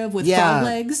 sort of, with frog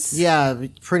legs. Yeah,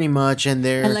 pretty much. And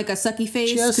they're like a sucky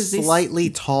face. Just slightly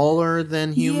taller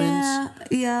than humans.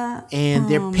 Yeah. And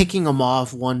they're picking them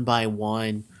off one by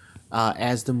one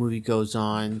as the movie goes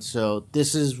on. So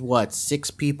this is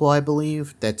 6 people, I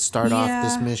believe, that start off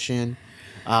this mission.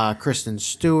 Kristen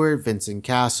Stewart, Vincent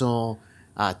Cassel,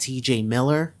 T.J.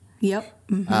 Miller. Yep.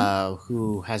 Mm-hmm.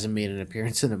 Who hasn't made an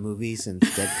appearance in a movie since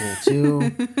Deadpool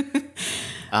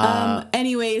 2.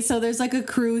 Anyway, so there's like a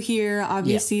crew here.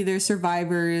 Obviously, they're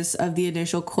survivors of the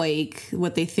initial quake,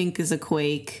 what they think is a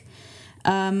quake.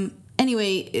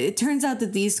 Anyway, it turns out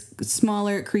that these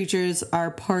smaller creatures are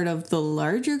part of the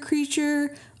larger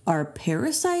creature. Are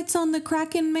parasites on the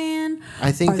Kraken Man?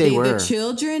 I think they were the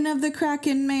children of the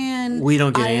Kraken Man. We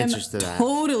don't get answers to that.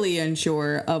 Totally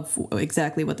unsure of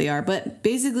exactly what they are, but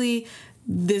basically,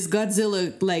 this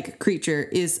Godzilla-like creature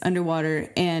is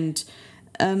underwater, and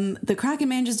the Kraken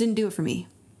Man just didn't do it for me.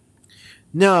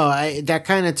 No, that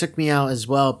kind of took me out as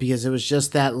well, because it was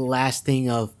just that last thing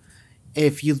of,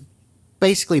 if you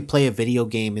basically play a video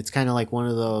game, it's kind of like one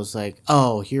of those like,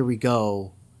 oh, here we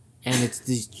go. And it's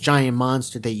this giant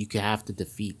monster that you have to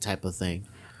defeat type of thing.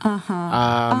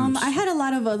 I had a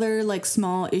lot of other like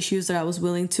small issues that I was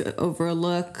willing to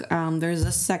overlook. There's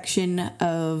a section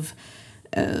of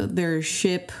their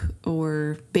ship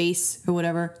or base or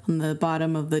whatever on the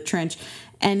bottom of the trench,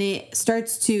 and it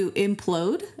starts to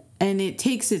implode and it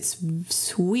takes its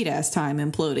sweet ass time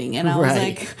imploding. And I was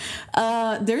like,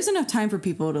 there's enough time for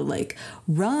people to like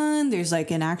run. There's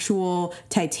like an actual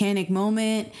Titanic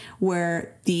moment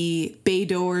where the bay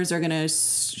doors are gonna,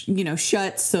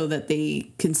 shut so that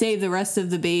they can save the rest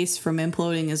of the base from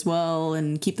imploding as well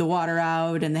and keep the water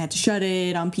out. And they had to shut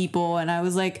it on people. And I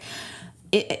was like,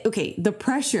 okay, the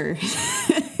pressure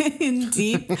in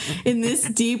this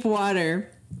deep water.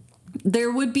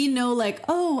 There would be no like,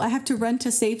 oh, I have to run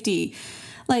to safety.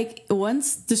 Like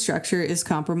once the structure is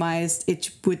compromised,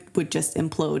 it would just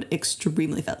implode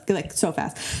extremely fast, like so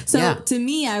fast. So to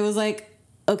me, I was like,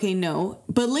 okay, no.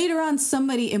 But later on,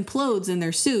 somebody implodes in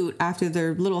their suit after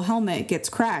their little helmet gets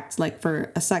cracked, like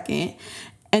for a second,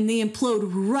 and they implode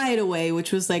right away,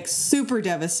 which was like super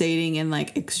devastating and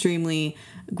like extremely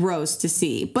gross to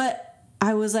see. But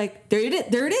I was like, there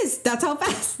it is. That's how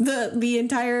fast the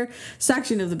entire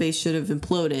section of the base should have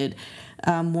imploded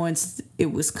once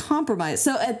it was compromised.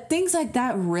 So things like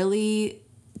that really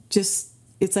just,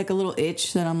 it's like a little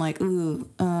itch that I'm like, ooh.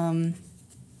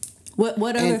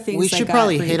 What other things? We should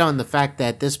probably hit on the fact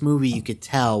that this movie, you could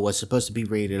tell, was supposed to be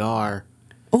rated R.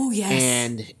 Oh, yes.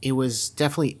 And it was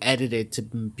definitely edited to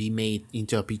be made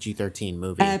into a PG-13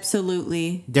 movie.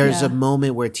 Absolutely. There's a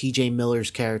moment where T.J.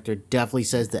 Miller's character definitely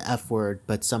says the F word,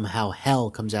 but somehow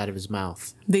hell comes out of his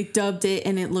mouth. They dubbed it,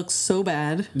 and it looks so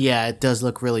bad. Yeah, it does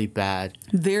look really bad.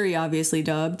 Very obviously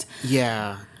dubbed.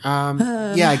 Yeah.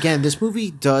 Again, this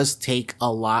movie does take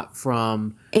a lot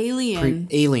from... Alien.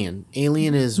 Alien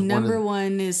is Number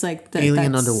one is like...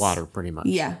 Alien underwater, pretty much.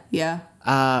 Yeah, yeah.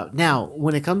 Now,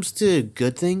 when it comes to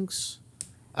good things,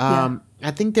 I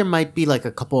think there might be like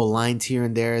a couple of lines here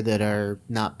and there that are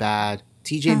not bad.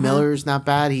 T.J. Miller's not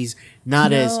bad. He's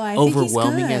not as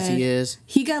overwhelming as he is.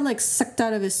 He got like sucked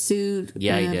out of his suit.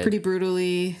 Yeah, he did. Pretty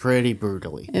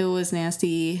brutally. It was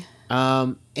nasty.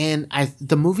 And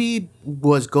the movie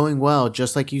was going well,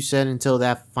 just like you said, until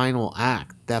that final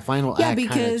act. Yeah,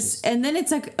 because and then it's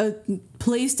like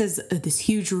placed as this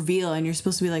huge reveal, and you're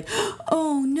supposed to be like,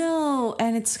 oh no,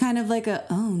 and it's kind of like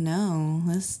oh no,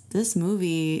 this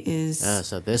movie is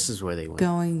so this is where they went,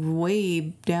 going way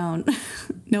down.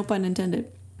 No pun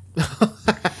intended.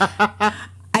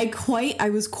 I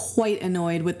was quite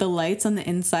annoyed with the lights on the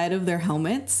inside of their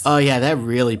helmets. Oh yeah, that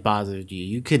really bothered you.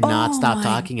 You could not stop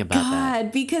talking about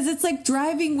that. Because it's like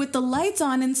driving with the lights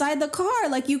on inside the car.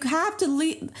 Like you have to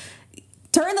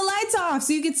turn the lights off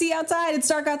so you can see outside. It's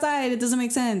dark outside. It doesn't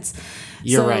make sense.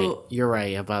 You're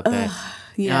right about that.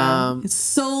 Yeah, it's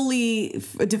solely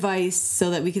a device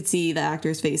so that we could see the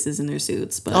actors' faces in their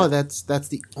suits. But that's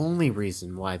the only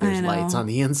reason why there's lights on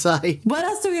the inside. What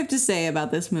else do we have to say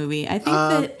about this movie? I think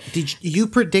that you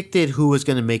predicted who was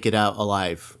going to make it out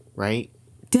alive, right?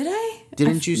 Did I?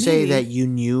 Didn't you say that you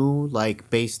knew, like,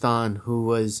 based on who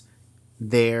was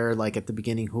there, like at the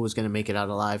beginning, who was going to make it out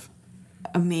alive?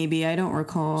 Maybe, I don't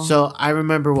recall. So I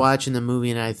remember watching the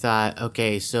movie and I thought,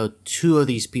 okay, so 2 of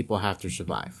these people have to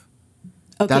survive.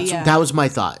 Okay, that was my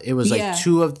thought. It was like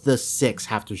 2 of the 6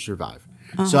 have to survive.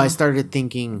 So I started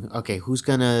thinking, okay, who's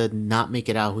gonna not make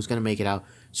it out? Who's gonna make it out?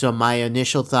 So my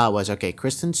initial thought was, okay,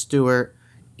 Kristen Stewart,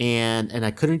 and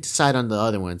I couldn't decide on the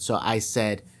other one. So I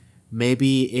said,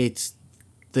 maybe it's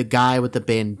the guy with the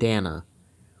bandana.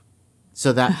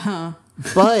 So that,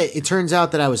 but it turns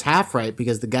out that I was half right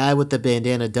because the guy with the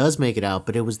bandana does make it out,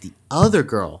 but it was the other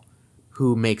girl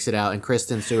who makes it out, and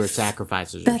Kristen Stewart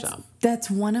sacrifices herself.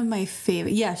 That's one of my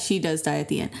favorite. Yeah, she does die at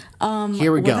the end.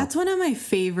 Here we go. That's one of my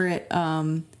favorite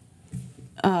parts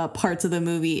of the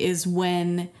movie is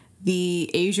when the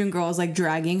Asian girl is like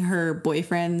dragging her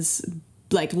boyfriend's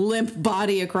like limp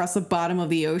body across the bottom of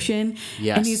the ocean.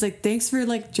 Yes. And he's like, thanks for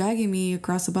like dragging me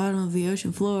across the bottom of the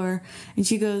ocean floor. And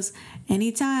she goes,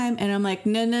 anytime. And I'm like,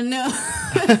 no.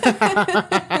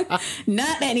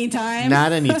 Not anytime.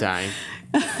 Not anytime.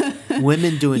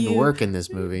 Women doing the work in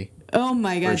this movie. Oh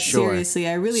my God, sure. Seriously.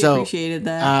 I really appreciated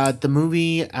that. The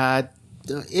movie,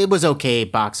 it was okay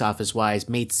box office wise.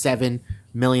 Made $7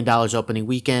 million opening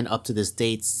weekend. Up to this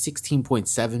date,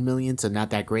 16.7 million, so not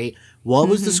that great. What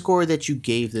was the score that you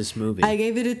gave this movie? I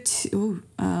gave it a 2.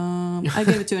 I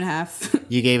gave it 2.5.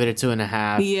 You gave it a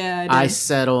 2.5. Yeah, I did. I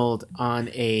settled on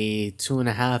a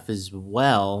 2.5 as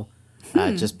well.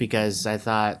 Just because I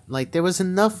thought like there was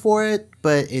enough for it,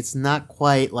 but it's not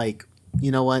quite like,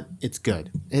 you know what, it's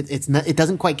good. It's not. It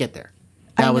doesn't quite get there.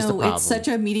 That was the problem. It's such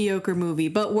a mediocre movie,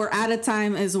 but we're out of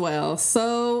time as well.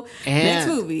 So next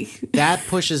movie. That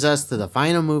pushes us to the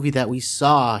final movie that we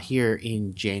saw here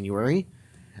in January,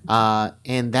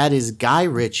 and that is Guy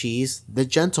Ritchie's The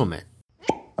Gentleman.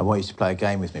 I want you to play a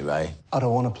game with me, Ray. I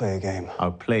don't want to play a game.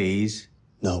 Oh, please.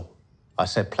 No. I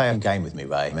said play a game with me,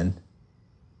 Raymond.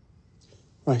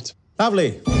 Right.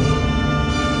 Lovely.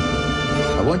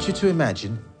 I want you to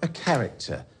imagine a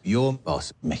character. Your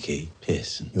boss, Mickey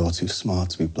Pearson. You're too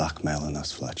smart to be blackmailing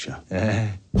us, Fletcher.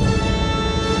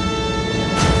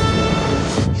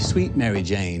 Sweet Mary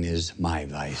Jane is my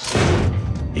vice.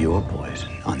 Your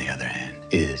poison, on the other hand,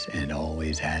 is and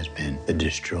always has been the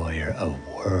destroyer of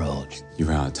worlds.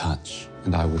 You're out of touch,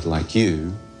 and I would like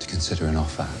you to consider an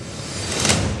offer.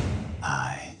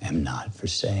 I am not for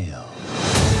sale.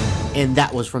 And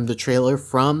that was from the trailer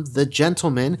from The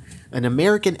Gentleman. An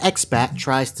American expat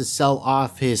tries to sell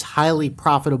off his highly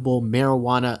profitable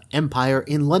marijuana empire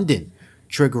in London,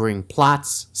 triggering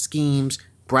plots, schemes,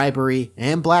 bribery,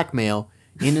 and blackmail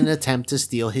in an attempt to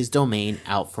steal his domain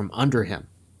out from under him.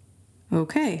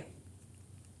 Okay.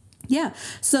 Yeah.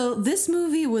 So this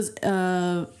movie was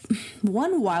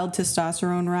one wild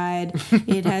testosterone ride.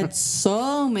 It had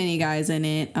so many guys in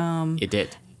it. It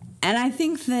did. And I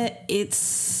think that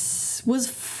was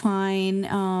fine.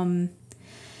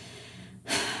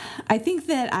 I think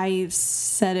that I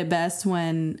said it best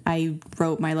when I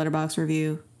wrote my Letterboxd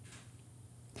review.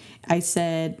 I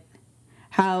said,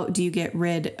 how do you get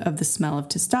rid of the smell of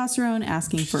testosterone?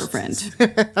 Asking for a friend.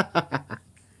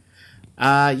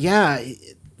 Yeah,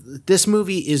 this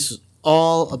movie is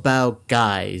all about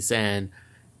guys and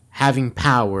having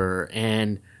power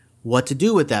and what to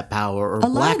do with that power, or a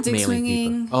lot of dick blackmailing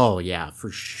swinging. people. Oh yeah,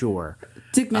 for sure.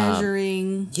 Dick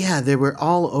measuring. Yeah, they were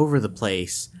all over the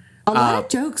place. A lot of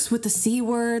jokes with the C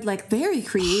word, like very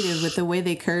creative with the way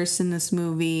they curse in this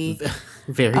movie.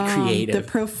 Very creative. The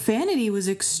profanity was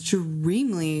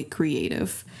extremely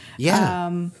creative. Yeah.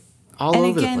 All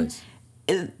over the place.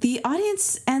 The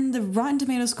audience and the Rotten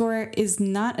Tomato score is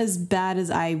not as bad as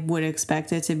I would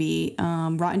expect it to be.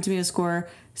 Rotten Tomato score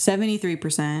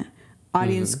 73%,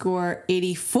 audience score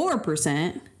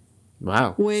 84%.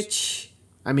 Wow. Which,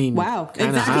 I mean, wow, kind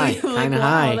of exactly. high, kind of wow,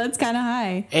 high. That's kind of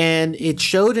high. And it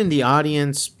showed in the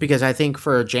audience because I think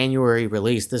for a January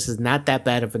release, this is not that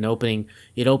bad of an opening.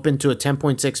 It opened to a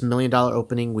 $10.6 million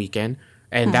opening weekend,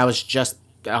 and that was just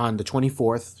on the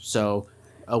 24th, so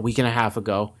a week and a half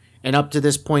ago. And up to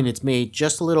this point, it's made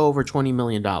just a little over $20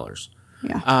 million.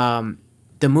 Yeah.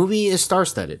 The movie is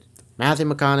star-studded. Matthew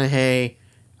McConaughey,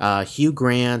 Hugh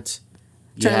Grant.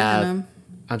 Charlie Hunnam.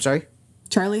 I'm sorry?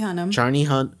 Charlie Hunnam.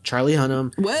 Charlie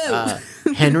Hunnam.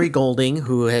 Whoa. Henry Golding,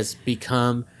 who has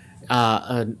become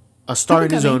a star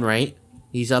in his own right.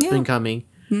 He's up and coming.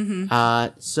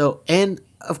 Mm-hmm. And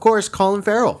of course, Colin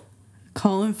Farrell.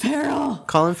 Colin Farrell.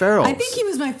 I think he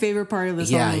was my favorite part of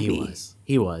this whole movie.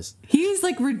 He was. He's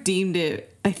like redeemed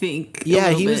it, I think.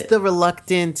 Yeah, he was the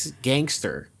reluctant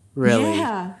gangster, really.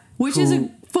 Yeah, which is a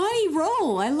funny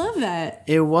role. I love that.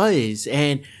 It was.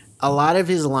 And a lot of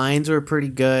his lines were pretty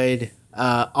good.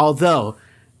 Although,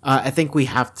 I think we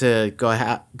have to go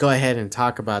ahead and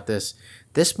talk about this.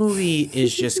 This movie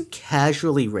is just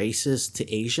casually racist to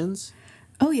Asians.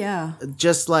 Oh, yeah.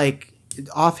 Just like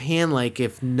offhand, like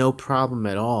if no problem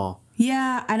at all.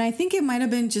 Yeah, and I think it might have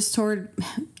been just toward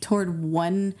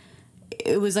one.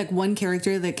 It was like one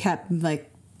character that kept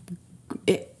like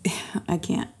it. I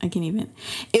can't even.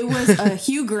 It was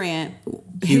Hugh Grant.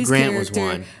 Hugh Grant was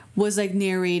one. Was like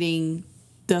narrating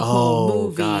the whole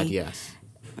movie. Oh God, yes.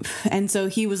 And so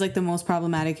he was like the most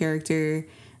problematic character.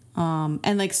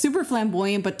 And like super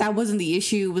flamboyant, but that wasn't the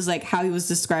issue. It was like how he was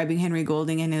describing Henry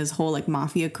Golding and his whole like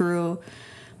mafia crew.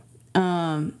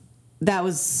 That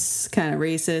was kind of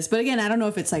racist. But again, I don't know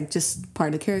if it's like just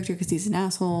part of the character because he's an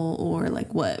asshole or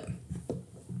like what.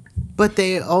 But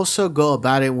they also go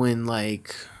about it when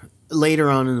like later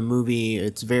on in the movie,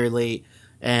 it's very late,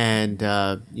 and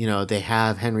they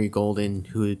have Henry Golding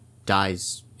who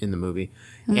dies in the movie.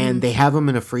 And they have him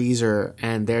in a freezer,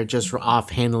 and they're just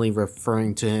offhandedly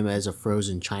referring to him as a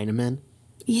frozen Chinaman.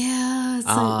 Yeah. It's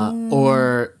like,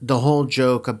 Or the whole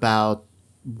joke about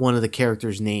one of the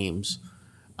characters' names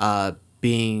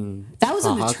being... That was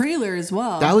in the trailer as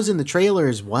well. That was in the trailer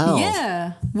as well.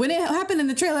 Yeah. When it happened in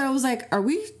the trailer, I was like, are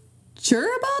we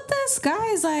sure about this?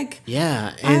 Guys, like...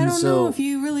 Yeah. And I don't know if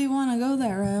you really want to go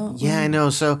that route. Yeah, I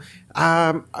know. So,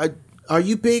 are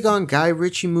you big on Guy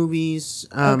Ritchie movies?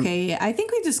 Okay, I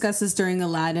think we discussed this during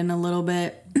Aladdin a little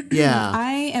bit. Yeah.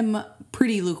 I am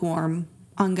pretty lukewarm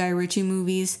on Guy Ritchie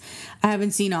movies. I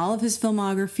haven't seen all of his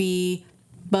filmography,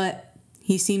 but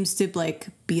he seems to like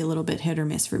be a little bit hit or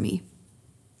miss for me.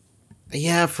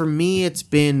 Yeah, for me, it's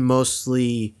been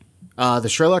mostly the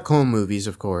Sherlock Holmes movies,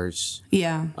 of course.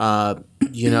 Yeah.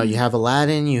 You have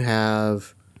Aladdin, you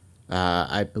have,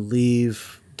 I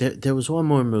believe... There was one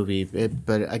more movie,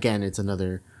 but again, it's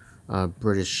another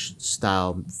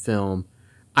British-style film.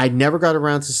 I never got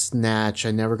around to Snatch.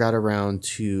 I never got around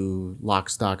to Lock,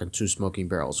 Stock, and Two Smoking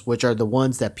Barrels, which are the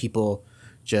ones that people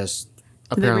just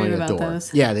apparently rave adore. about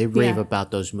those. Yeah, they rave Yeah.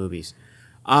 about those movies.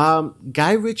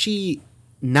 Guy Ritchie,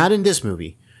 not in this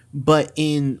movie, but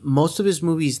in most of his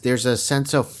movies, there's a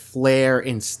sense of flair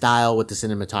and style with the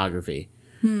cinematography.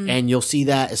 And you'll see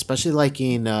that, especially like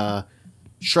in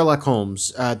Sherlock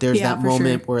Holmes. There's Yeah, that for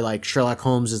moment sure. where like Sherlock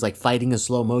Holmes is like fighting in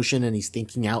slow motion and he's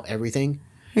thinking out everything.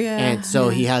 Yeah. And so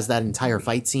yeah. he has that entire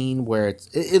fight scene where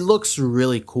it looks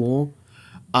really cool.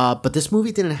 But this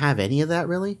movie didn't have any of that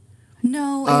really.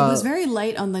 No, it was very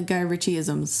light on the Guy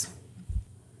Ritchie-isms.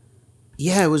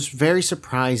 Yeah, it was very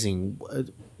surprising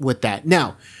with that.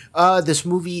 Now, this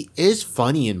movie is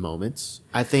funny in moments.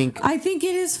 I think it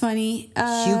is funny.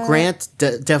 Hugh Grant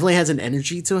definitely has an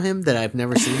energy to him that I've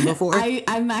never seen before.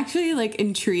 I'm actually like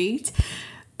intrigued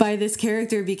by this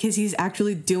character because he's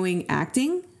actually doing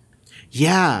acting.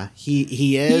 Yeah,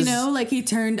 he is. You know, like he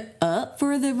turned up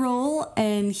for the role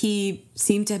and he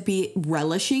seemed to be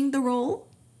relishing the role.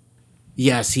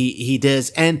 Yes, he does.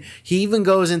 And he even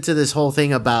goes into this whole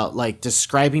thing about like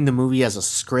describing the movie as a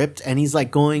script, and he's like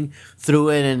going through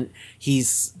it and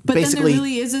he's But basically then there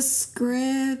really is a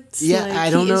script. Yeah, like, I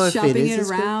don't know if it shopping is it a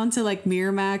script. around to like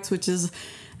Miramax, which is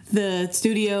the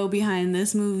studio behind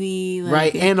this movie. Like,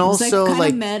 right, and it's, also kind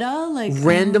like of meta. Like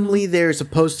randomly there's a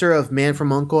poster of Man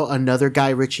from U.N.C.L.E., another Guy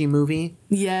Ritchie movie.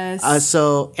 Yes.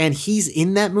 And he's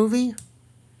in that movie.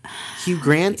 Hugh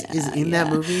Grant is in that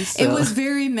movie. So It was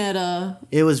very meta.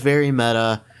 It was very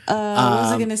meta. What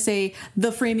was I going to say?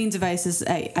 The framing devices.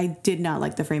 I did not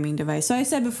like the framing device. So I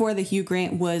said before that Hugh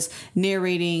Grant was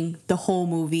narrating the whole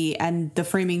movie, and the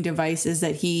framing device is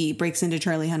that he breaks into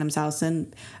Charlie Hunnam's house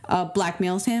and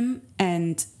blackmails him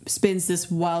and spins this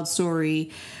wild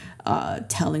story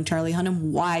telling Charlie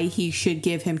Hunnam why he should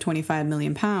give him 25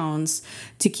 million pounds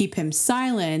to keep him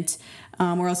silent.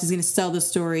 Or else he's going to sell the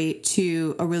story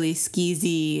to a really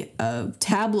skeezy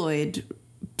tabloid,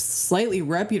 slightly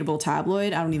reputable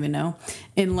tabloid, I don't even know,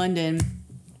 in London.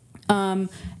 And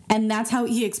that's how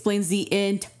he explains the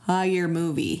entire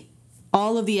movie.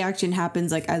 All of the action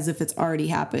happens like as if it's already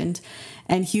happened.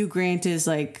 And Hugh Grant is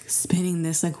like spinning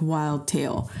this like wild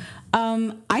tale.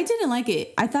 I didn't like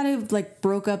it. I thought it like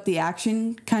broke up the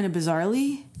action kind of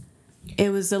bizarrely. It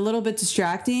was a little bit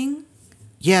distracting.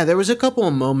 Yeah, there was a couple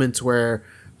of moments where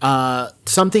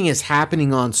something is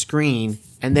happening on screen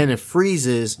and then it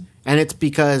freezes, and it's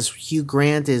because Hugh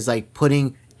Grant is like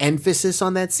putting emphasis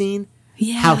on that scene.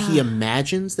 Yeah. How he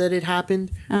imagines that it happened,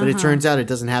 but it turns out it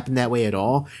doesn't happen that way at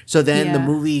all. So then the Yeah.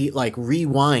 movie like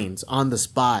rewinds on the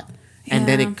spot, and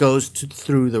then Yeah. it goes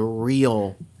through the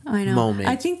real I know. moment.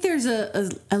 I think there's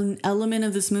an element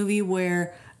of this movie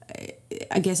where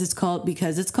I guess it's called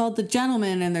because it's called The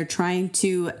Gentleman, and they're trying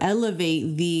to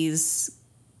elevate these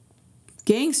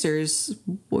gangsters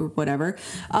or whatever.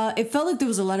 It felt like there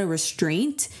was a lot of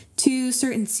restraint to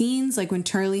certain scenes, like when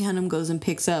Charlie Hunnam goes and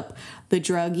picks up the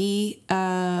druggie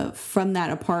from that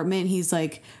apartment. He's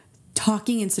like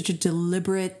talking in such a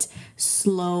deliberate,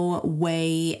 slow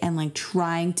way and like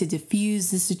trying to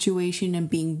diffuse the situation and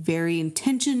being very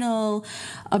intentional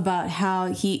about how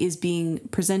he is being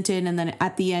presented. And then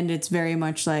at the end, it's very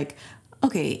much like,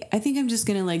 okay, I think I'm just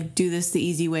gonna like do this the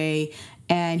easy way.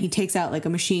 And he takes out like a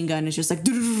machine gun. It's just like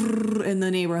in the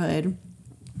neighborhood.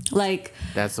 Like,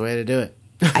 That's the way to do it.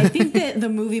 I think that the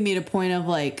movie made a point of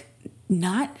like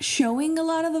not showing a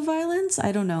lot of the violence.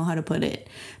 I don't know how to put it,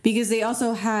 because they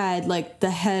also had like the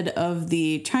head of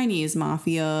the Chinese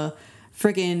mafia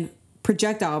freaking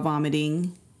projectile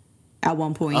vomiting at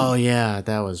one point. Oh yeah,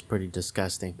 that was pretty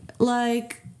disgusting.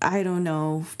 Like, I don't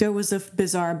know. There was a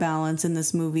bizarre balance in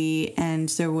this movie, and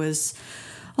there was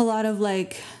a lot of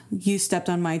like, you stepped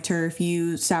on my turf,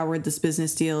 you soured this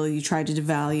business deal, you tried to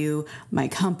devalue my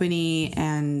company,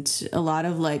 and a lot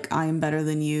of like, I am better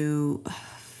than you,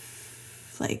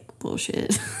 like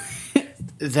bullshit.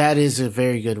 That is a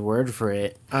very good word for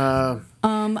it.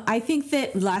 I think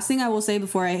that last thing I will say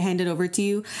before I hand it over to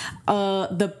you,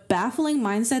 the baffling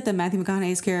mindset that Matthew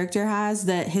McConaughey's character has,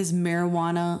 that his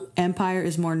marijuana empire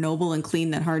is more noble and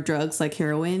clean than hard drugs like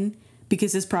heroin,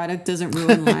 because his product doesn't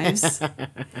ruin lives.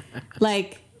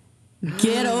 Like,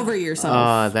 get over yourself.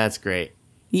 Oh, that's great.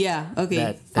 Yeah,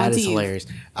 okay. That is hilarious.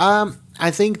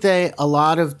 I think that a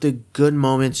lot of the good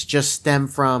moments just stem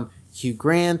from Hugh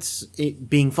Grant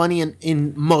being funny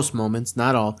in most moments,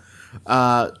 not all.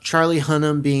 Charlie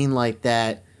Hunnam being like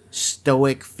that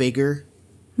stoic figure.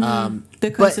 The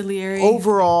But consigliere.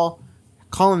 overall,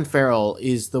 Colin Farrell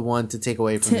is the one to take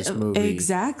away from this movie.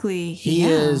 Exactly. He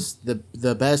is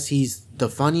the best. He's the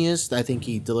funniest. I think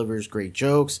he delivers great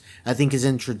jokes. I think his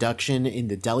introduction in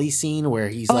the deli scene where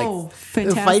he's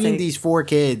fantastic. fighting these 4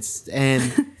 kids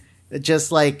and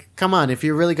just like, come on, if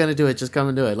you're really going to do it, just come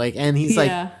and do it. Like, and he's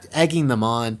like egging them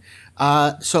on.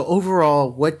 So overall,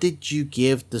 what did you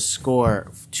give the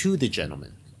score to The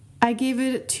Gentleman? I gave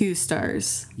it 2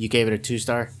 stars. You gave it a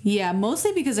 2-star? Yeah,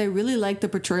 mostly because I really liked the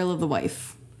portrayal of the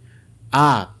wife.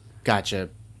 Ah, gotcha.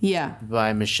 Yeah.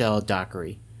 By Michelle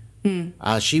Dockery.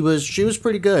 She was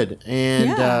pretty good, and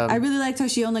I really liked how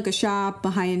she owned like a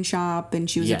high-end shop, and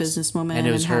she was a businesswoman and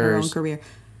had her own career.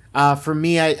 For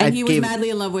me, he was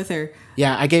madly in love with her.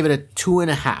 Yeah, I gave it a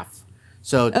 2.5.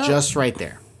 So just right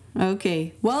there.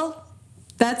 Okay, well,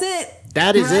 that's it.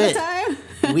 That is We're it. out of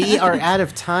time. We are out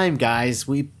of time, guys.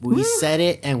 We said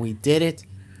it and we did it.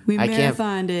 We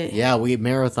marathoned it. Yeah, we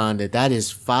marathoned it. That is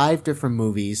 5 different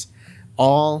movies,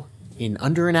 all in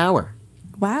under an hour.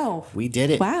 Wow. We did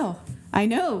it. Wow. I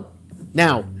know.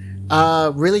 Now,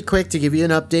 really quick to give you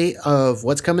an update of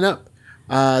what's coming up.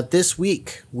 This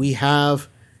week, we have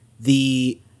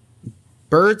the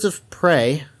Birds of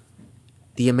Prey,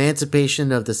 the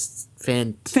Emancipation of the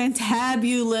Fantabulous.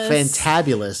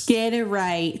 Get it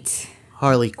right.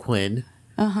 Harley Quinn.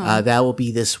 That will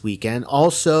be this weekend.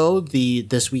 Also,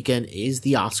 this weekend is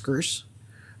the Oscars.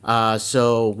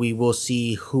 So we will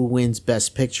see who wins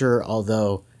Best Picture.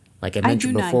 Although, like I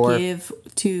mentioned before, I do not give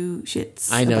 2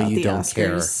 shits. I know about you the don't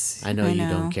Oscars. care. I know you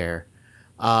don't care.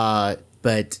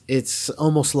 But it's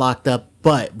almost locked up.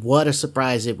 But what a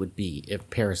surprise it would be if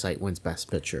Parasite wins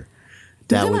Best Picture.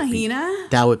 That would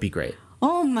be great.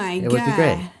 Oh my god! It would be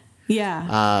great.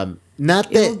 Yeah.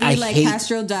 Not that it would be I like hate.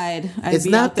 Castro died. I'd It's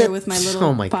be not out there that- with my little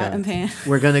oh my pot God. and pan.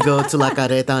 We're gonna go to La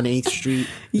Carreta on 8th Street.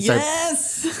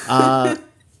 Yes.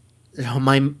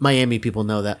 My Miami people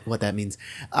know what that means.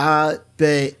 But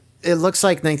it looks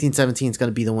like 1917 is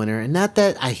gonna be the winner, and not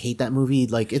that I hate that movie.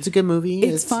 Like, it's a good movie.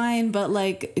 It's fine, but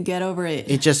like, get over it.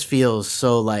 It just feels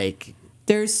so like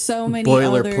There's so many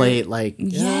boilerplate. other... Like,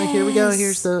 here we go.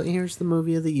 Here's the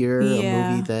movie of the year.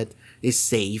 Yeah. A movie that is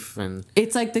safe and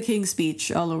It's like the King's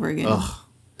Speech all over again. oh,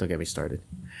 don't get me started.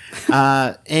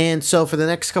 And so for the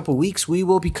next couple weeks, we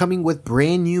will be coming with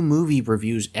brand new movie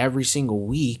reviews every single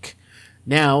week.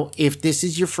 Now, if this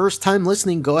is your first time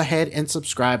listening, go ahead and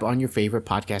subscribe on your favorite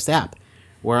podcast app.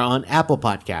 We're on Apple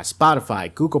Podcasts,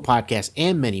 Spotify, Google Podcasts,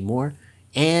 and many more.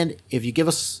 And if you give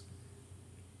us...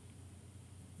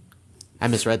 I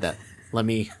misread that. Let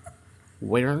me...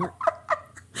 Wait a minute.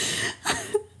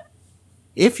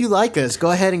 If you like us,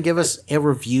 go ahead and give us a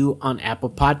review on Apple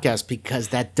Podcasts, because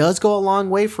that does go a long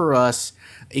way for us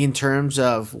in terms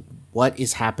of what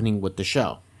is happening with the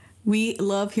show. We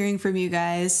love hearing from you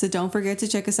guys, so don't forget to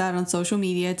check us out on social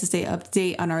media to stay up to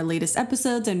date on our latest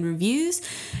episodes and reviews.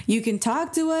 You can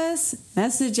talk to us,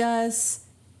 message us,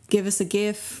 give us a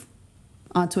GIF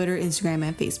on Twitter, Instagram,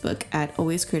 and Facebook at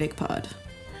Always Critic Pod.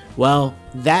 Well,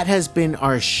 that has been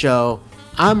our show.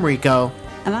 I'm Rico.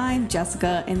 And I'm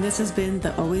Jessica, and this has been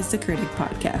the Always the Critic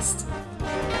podcast.